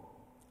both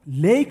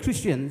lay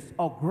Christians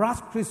or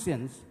grass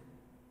Christians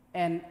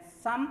and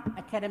some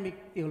academic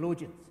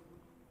theologians.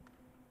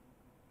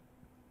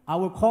 I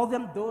will call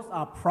them, those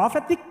are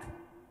prophetic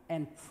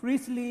and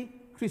priestly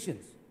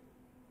Christians.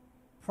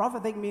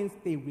 Prophetic means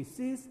they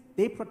resist,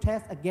 they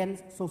protest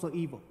against social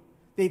evil.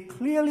 They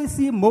clearly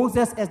see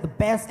Moses as the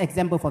best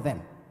example for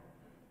them.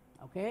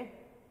 Okay?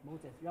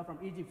 Moses, you are from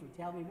Egypt,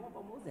 so tell me more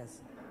about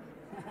Moses.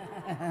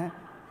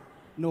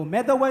 No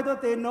matter whether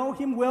they know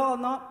him well or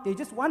not, they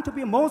just want to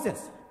be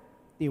Moses.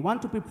 They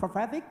want to be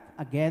prophetic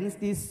against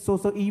this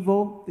social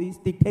evil, this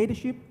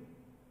dictatorship.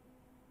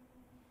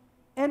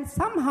 And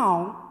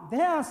somehow,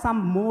 there are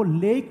some more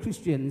lay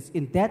Christians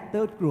in that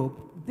third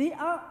group. They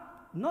are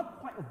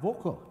not quite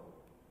vocal.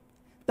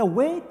 The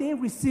way they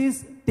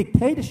resist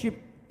dictatorship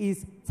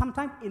is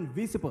sometimes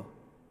invisible.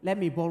 Let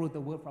me borrow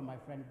the word from my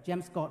friend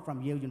James Scott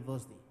from Yale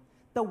University.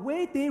 The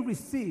way they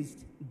resist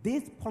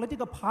these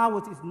political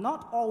powers is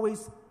not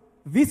always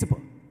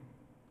visible.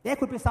 There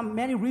could be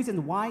many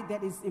reasons why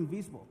that is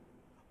invisible.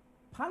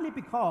 Partly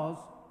because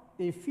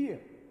they fear,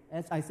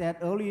 as I said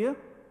earlier,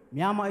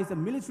 Myanmar is a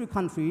military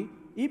country.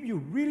 If you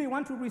really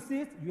want to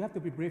resist, you have to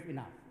be brave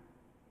enough.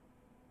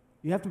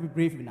 You have to be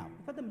brave enough.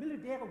 Because the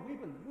military, they have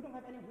weapons. You don't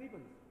have any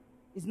weapons.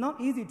 It's not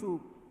easy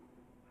to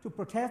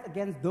protest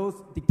against those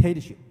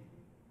dictatorships.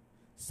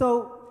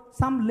 So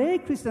some lay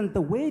Christians,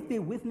 the way they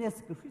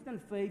witness the Christian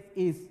faith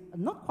is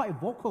not quite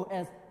vocal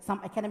as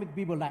some academic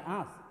people like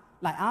us.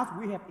 Like us,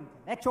 we have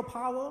intellectual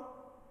power.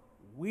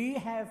 We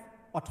have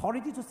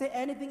authority to say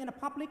anything in the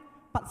public.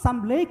 But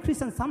some lay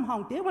Christians,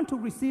 somehow, they want to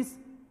resist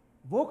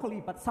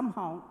vocally, but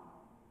somehow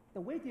the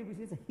way they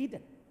resist is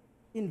hidden,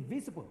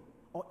 invisible,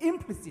 or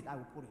implicit, I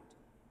would put it.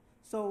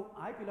 So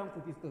I belong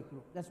to this third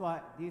group. That's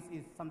why this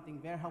is something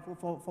very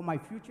helpful for my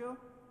future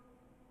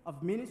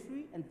of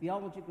ministry and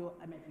theological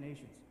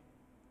imaginations.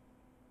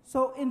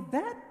 So in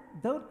that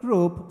third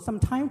group,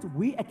 sometimes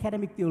we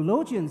academic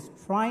theologians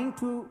trying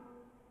to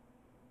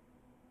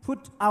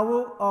put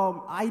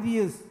our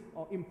ideas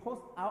or impose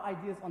our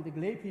ideas on the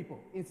lay people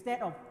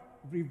instead of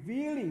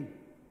revealing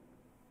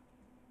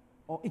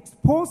or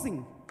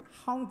exposing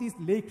how these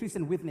lay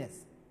Christians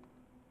witness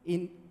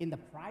in the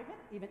private,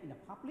 even in the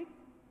public.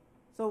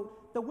 So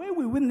the way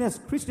we witness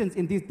Christians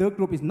in this third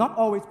group is not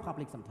always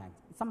public sometimes.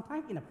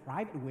 Sometimes in a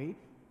private way.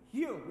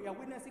 Here, we are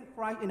witnessing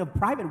Christ in a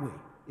private way.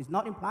 It's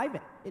not in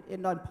private, it's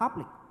not in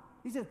public.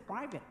 This is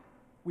private.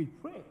 We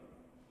pray.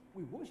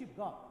 We worship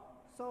God.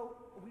 So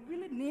we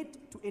really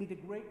need to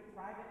integrate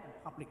private and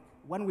public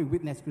when we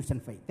witness Christian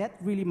faith.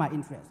 That's really my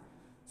interest.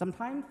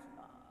 Sometimes,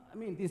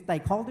 this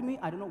dichotomy,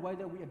 I don't know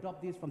whether we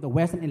adopt this from the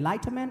Western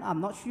Enlightenment.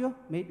 I'm not sure.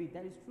 Maybe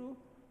that is true.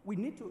 We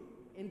need to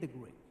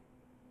integrate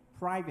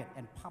private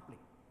and public,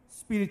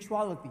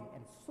 spirituality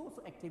and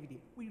social activity.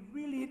 We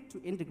really need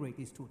to integrate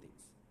these two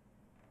things.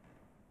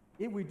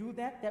 If we do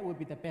that, that will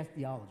be the best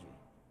theology.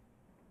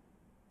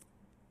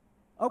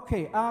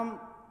 Okay,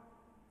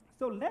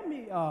 so let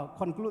me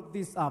conclude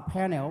this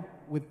panel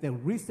with the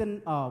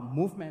recent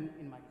movement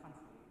in my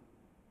country.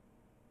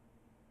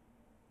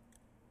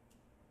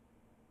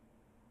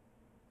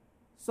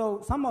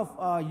 So some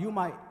of you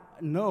might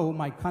know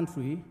my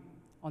country.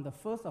 On the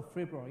 1st of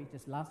February,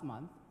 just last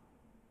month,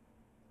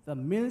 the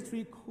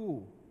military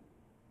coup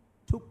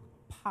took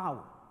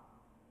power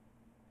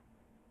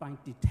by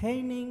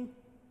detaining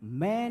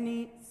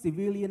many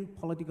civilian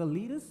political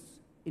leaders,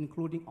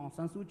 including Aung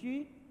San Suu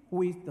Kyi,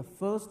 who is the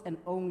first and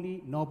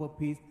only Nobel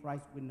Peace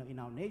Prize winner in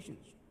our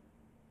nations.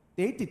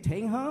 They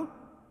detained her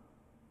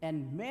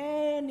and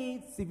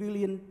many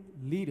civilian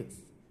leaders,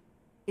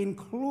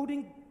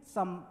 including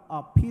some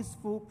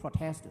peaceful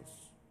protesters.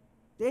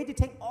 They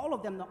detain all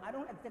of them. Now, I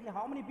don't know exactly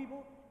how many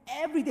people.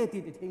 Every day they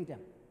detain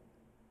them.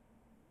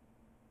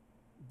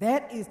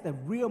 That is the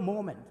real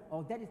moment,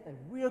 or that is the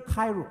real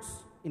kairos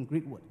in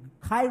Greek word.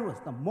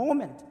 Kairos, the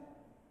moment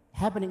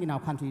happening in our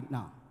country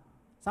now.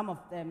 Some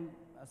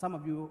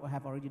of you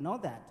have already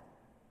known that.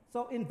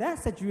 So in that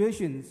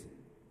situation,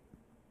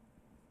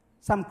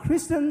 some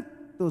Christians,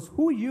 those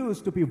who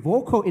used to be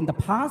vocal in the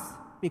past,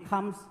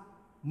 becomes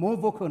more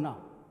vocal now.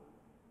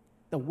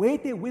 The way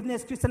they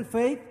witness Christian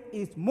faith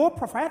is more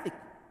prophetic.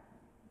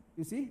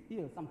 You see,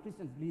 here, some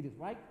Christian leaders,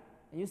 right?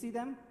 Can you see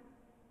them?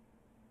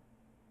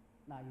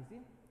 Now, you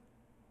see?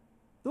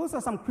 Those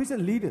are some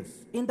Christian leaders.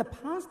 In the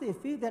past, they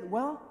feel that,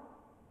 well,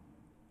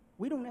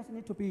 we don't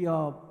necessarily need to be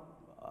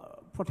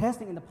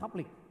protesting in the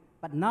public.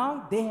 But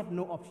now, they have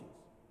no options.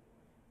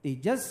 They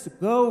just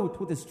go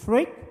to the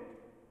street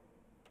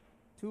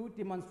to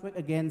demonstrate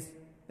against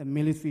the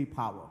military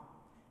power.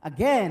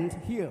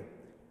 Again, here,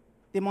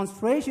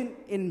 demonstration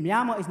in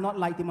Myanmar is not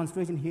like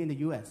demonstration here in the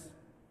US.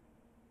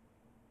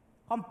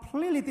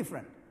 Completely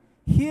different.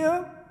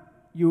 Here,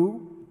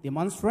 you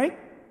demonstrate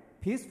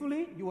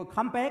peacefully, you will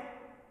come back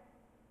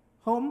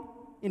home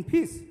in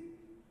peace.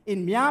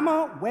 In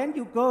Myanmar, when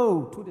you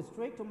go to the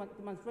street to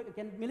demonstrate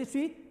against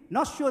military,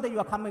 not sure that you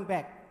are coming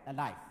back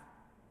alive.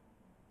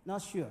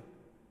 Not sure.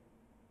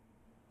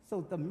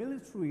 So the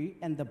military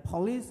and the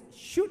police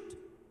shoot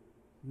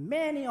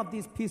many of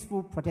these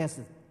peaceful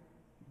protesters.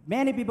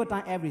 Many people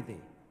die every day.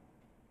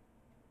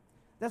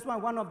 That's why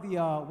one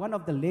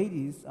of the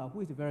ladies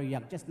who is very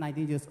young, just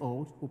 19 years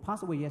old, who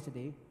passed away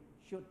yesterday,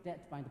 shot dead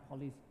by the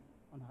police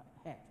on her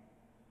head.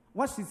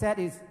 What she said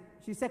is,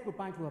 she said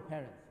goodbye to her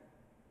parents.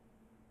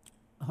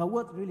 Her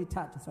words really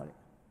touched, sorry.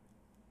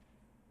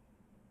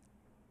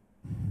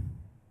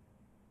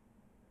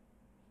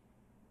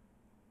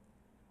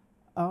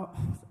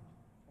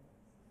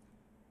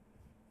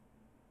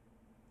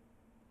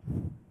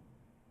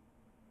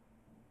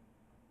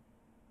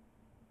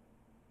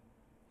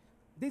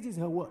 This is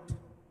her word.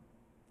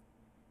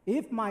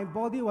 If my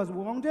body was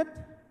wounded,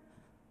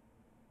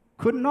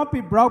 could not be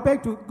brought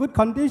back to good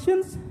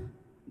conditions,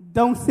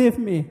 don't save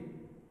me.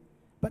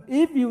 But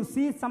if you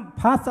see some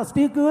parts are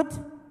still good,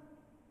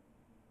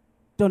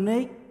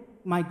 donate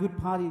my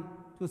good body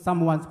to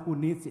someone who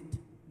needs it.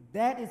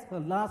 That is her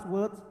last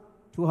words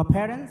to her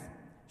parents.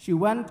 She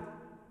went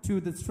to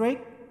the street,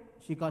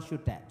 she got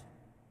shot dead.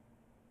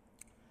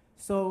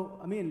 So,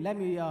 let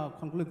me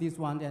conclude this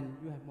one, and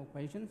you have more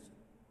questions.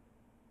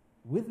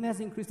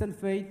 Witnessing Christian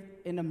faith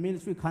in a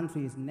military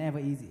country is never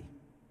easy.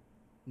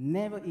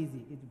 Never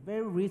easy. It's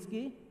very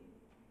risky.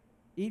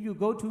 If you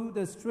go to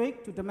the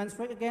street to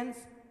demonstrate against,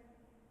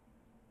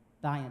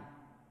 dying,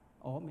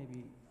 or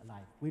maybe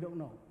alive. We don't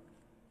know.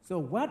 So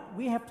what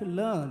we have to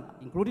learn,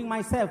 including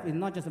myself, is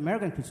not just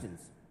American Christians.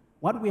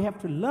 What we have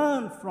to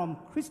learn from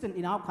Christians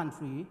in our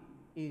country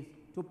is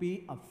to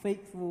be a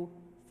faithful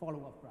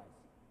follower of Christ.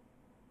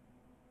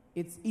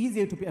 It's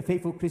easier to be a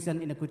faithful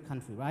Christian in a good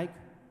country, right?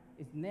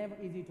 It's never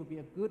easy to be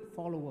a good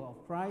follower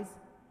of Christ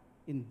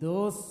in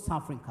those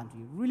suffering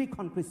countries, really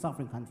concrete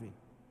suffering countries.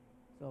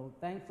 So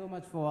thanks so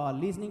much for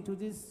listening to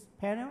this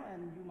panel,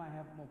 and you might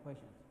have more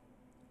questions.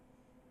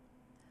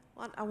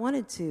 Well, I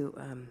wanted to,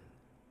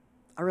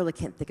 I really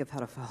can't think of how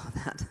to follow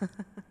that.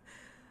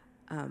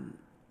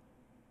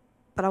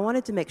 But I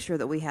wanted to make sure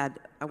that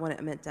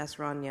I meant to ask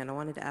Rania, and I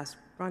wanted to ask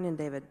Rania and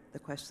David the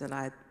question that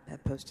I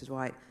had posed as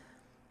White.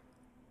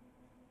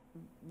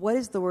 What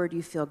is the word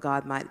you feel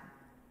God might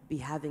be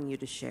having you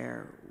to share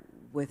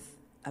with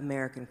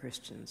American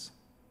Christians?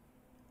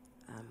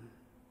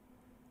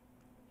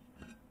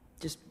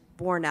 Just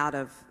born out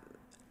of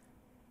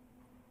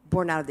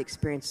the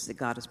experiences that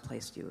God has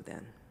placed you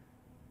within.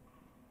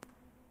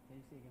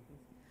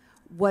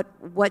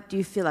 What do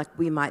you feel like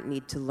we might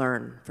need to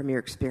learn from your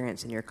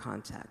experience and your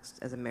context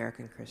as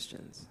American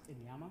Christians? In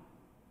Myanmar?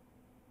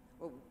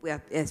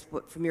 Well,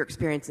 from your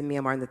experience in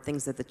Myanmar and the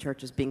things that the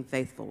church is being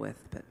faithful with.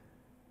 But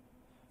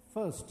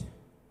First,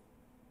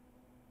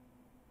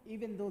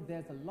 even though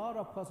there's a lot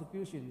of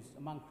persecutions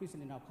among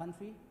Christians in our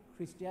country,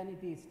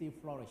 Christianity is still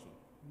flourishing,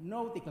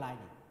 no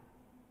declining.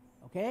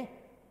 Okay?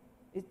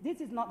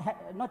 This is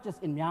not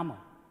just in Myanmar.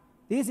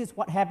 This is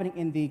what's happening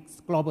in the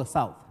global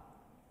south.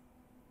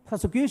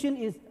 Persecution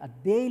is a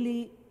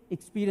daily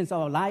experience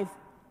of our life,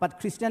 but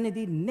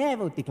Christianity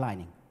never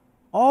declining,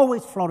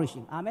 always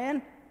flourishing.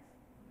 Amen?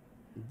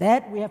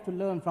 That we have to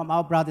learn from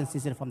our brothers and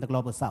sisters from the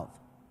global south,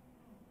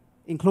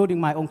 including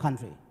my own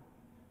country.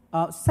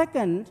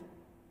 Second,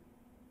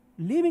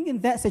 living in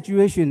that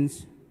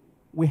situations,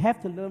 we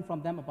have to learn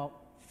from them about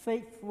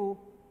faithful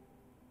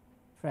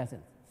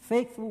presence,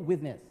 faithful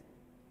witness.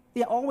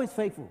 They are always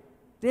faithful.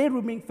 They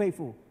remain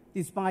faithful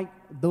despite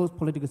those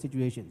political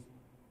situations.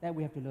 That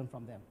we have to learn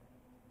from them.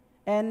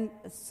 And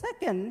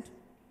second,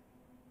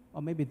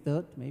 or maybe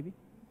third,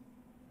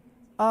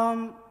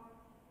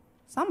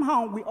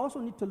 somehow we also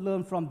need to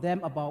learn from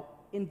them about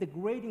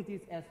integrating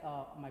this, as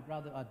my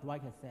brother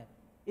Dwight has said.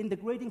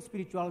 Integrating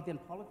spirituality and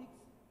politics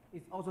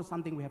is also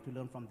something we have to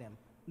learn from them.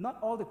 Not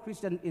all the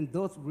Christians in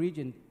those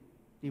regions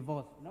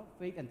divorce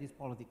faith and this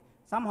politics.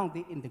 Somehow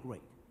they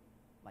integrate,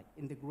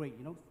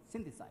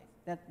 synthesize.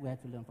 That we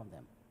have to learn from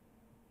them.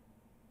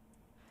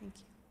 thank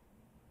you.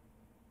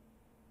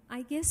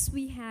 I guess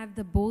we have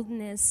the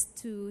boldness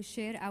to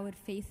share our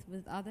faith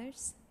with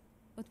others,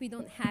 but we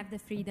don't have the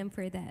freedom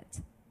for that.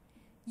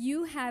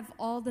 You have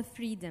all the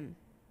freedom,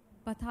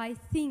 but I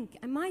think,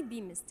 I might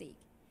be mistaken,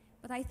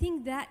 but I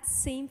think that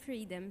same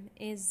freedom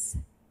is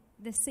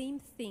the same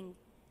thing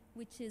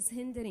which is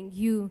hindering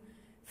you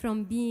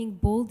from being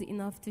bold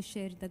enough to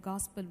share the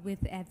gospel with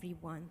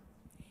everyone.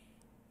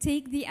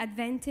 Take the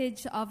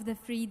advantage of the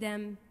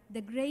freedom,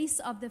 the grace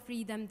of the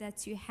freedom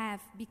that you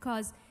have,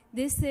 because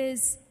this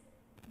is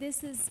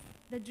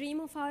the dream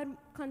of our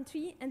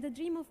country and the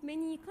dream of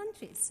many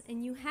countries,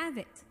 and you have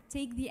it.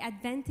 Take the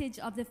advantage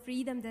of the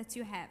freedom that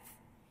you have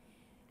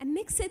and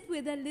mix it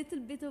with a little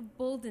bit of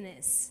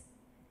boldness,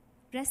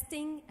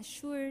 resting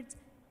assured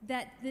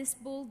that this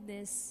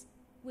boldness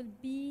will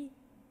be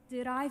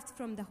derived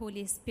from the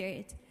Holy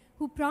Spirit,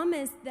 who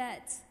promised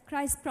that,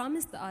 Christ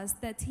promised us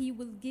that he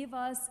will give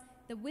us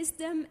the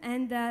wisdom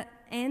and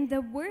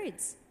the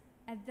words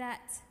at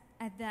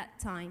that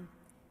time.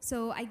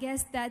 So I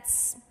guess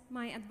that's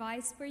my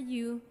advice for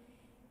you.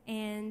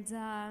 And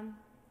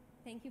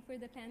thank you for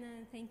the panel,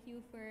 and thank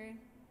you for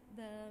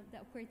the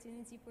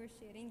opportunity for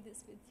sharing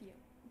this with you.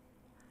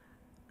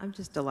 I'm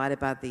just delighted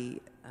by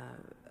the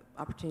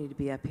opportunity to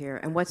be up here.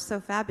 And what's so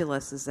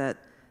fabulous is that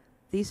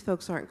these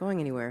folks aren't going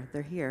anywhere.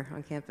 They're here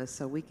on campus.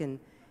 So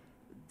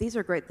these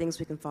are great things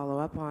we can follow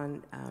up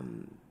on,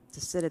 to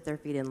sit at their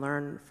feet and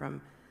learn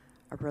from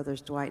our brothers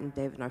Dwight and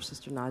David and our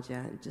sister Nadia,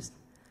 and just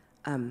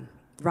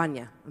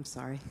Rania, I'm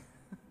sorry.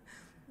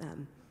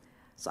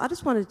 So I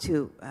just wanted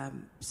to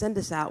send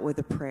us out with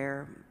a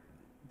prayer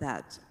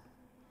that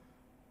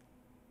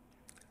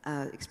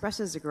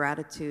expresses a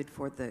gratitude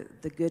for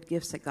the good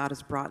gifts that God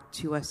has brought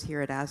to us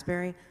here at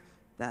Asbury,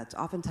 that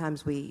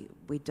oftentimes we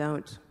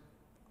don't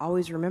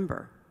always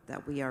remember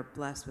that we are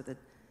blessed with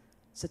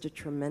such a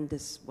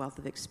tremendous wealth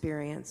of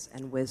experience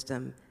and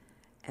wisdom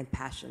and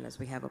passion as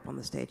we have up on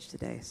the stage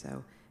today.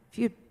 So if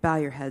you'd bow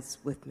your heads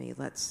with me,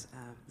 let's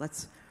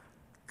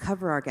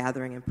cover our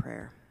gathering in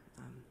prayer.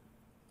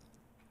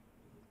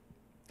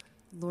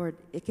 Lord,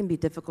 it can be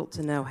difficult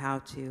to know how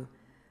to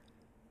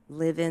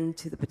live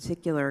into the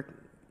particular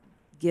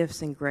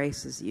gifts and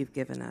graces that you've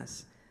given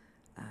us,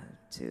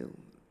 to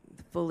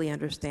fully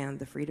understand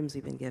the freedoms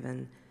we've been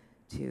given,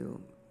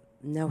 to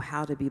know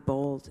how to be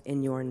bold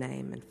in your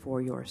name and for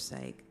your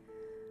sake.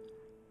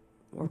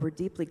 Lord, we're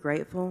deeply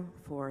grateful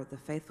for the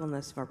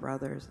faithfulness of our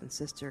brothers and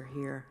sister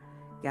here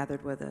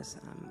gathered with us.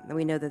 And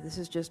we know that this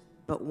is just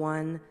but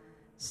one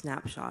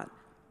snapshot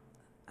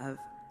of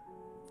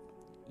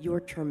your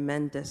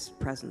tremendous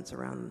presence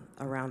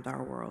around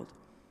our world.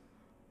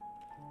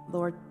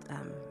 Lord,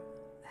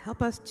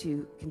 help us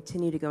to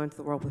continue to go into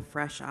the world with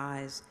fresh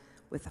eyes,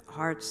 with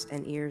hearts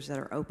and ears that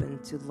are open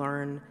to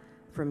learn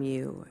from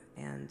you,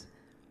 and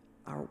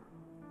are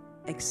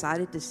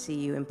excited to see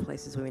you in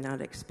places we may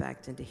not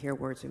expect and to hear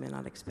words we may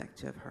not expect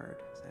to have heard.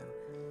 So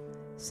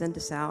send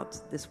us out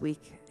this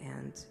week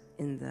and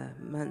in the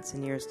months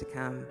and years to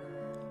come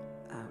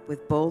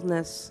with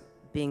boldness,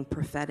 being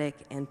prophetic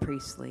and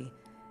priestly,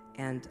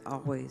 and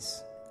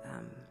always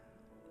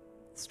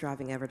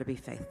striving ever to be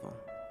faithful.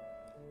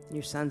 In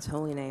your Son's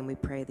holy name we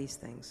pray these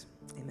things.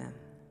 Amen.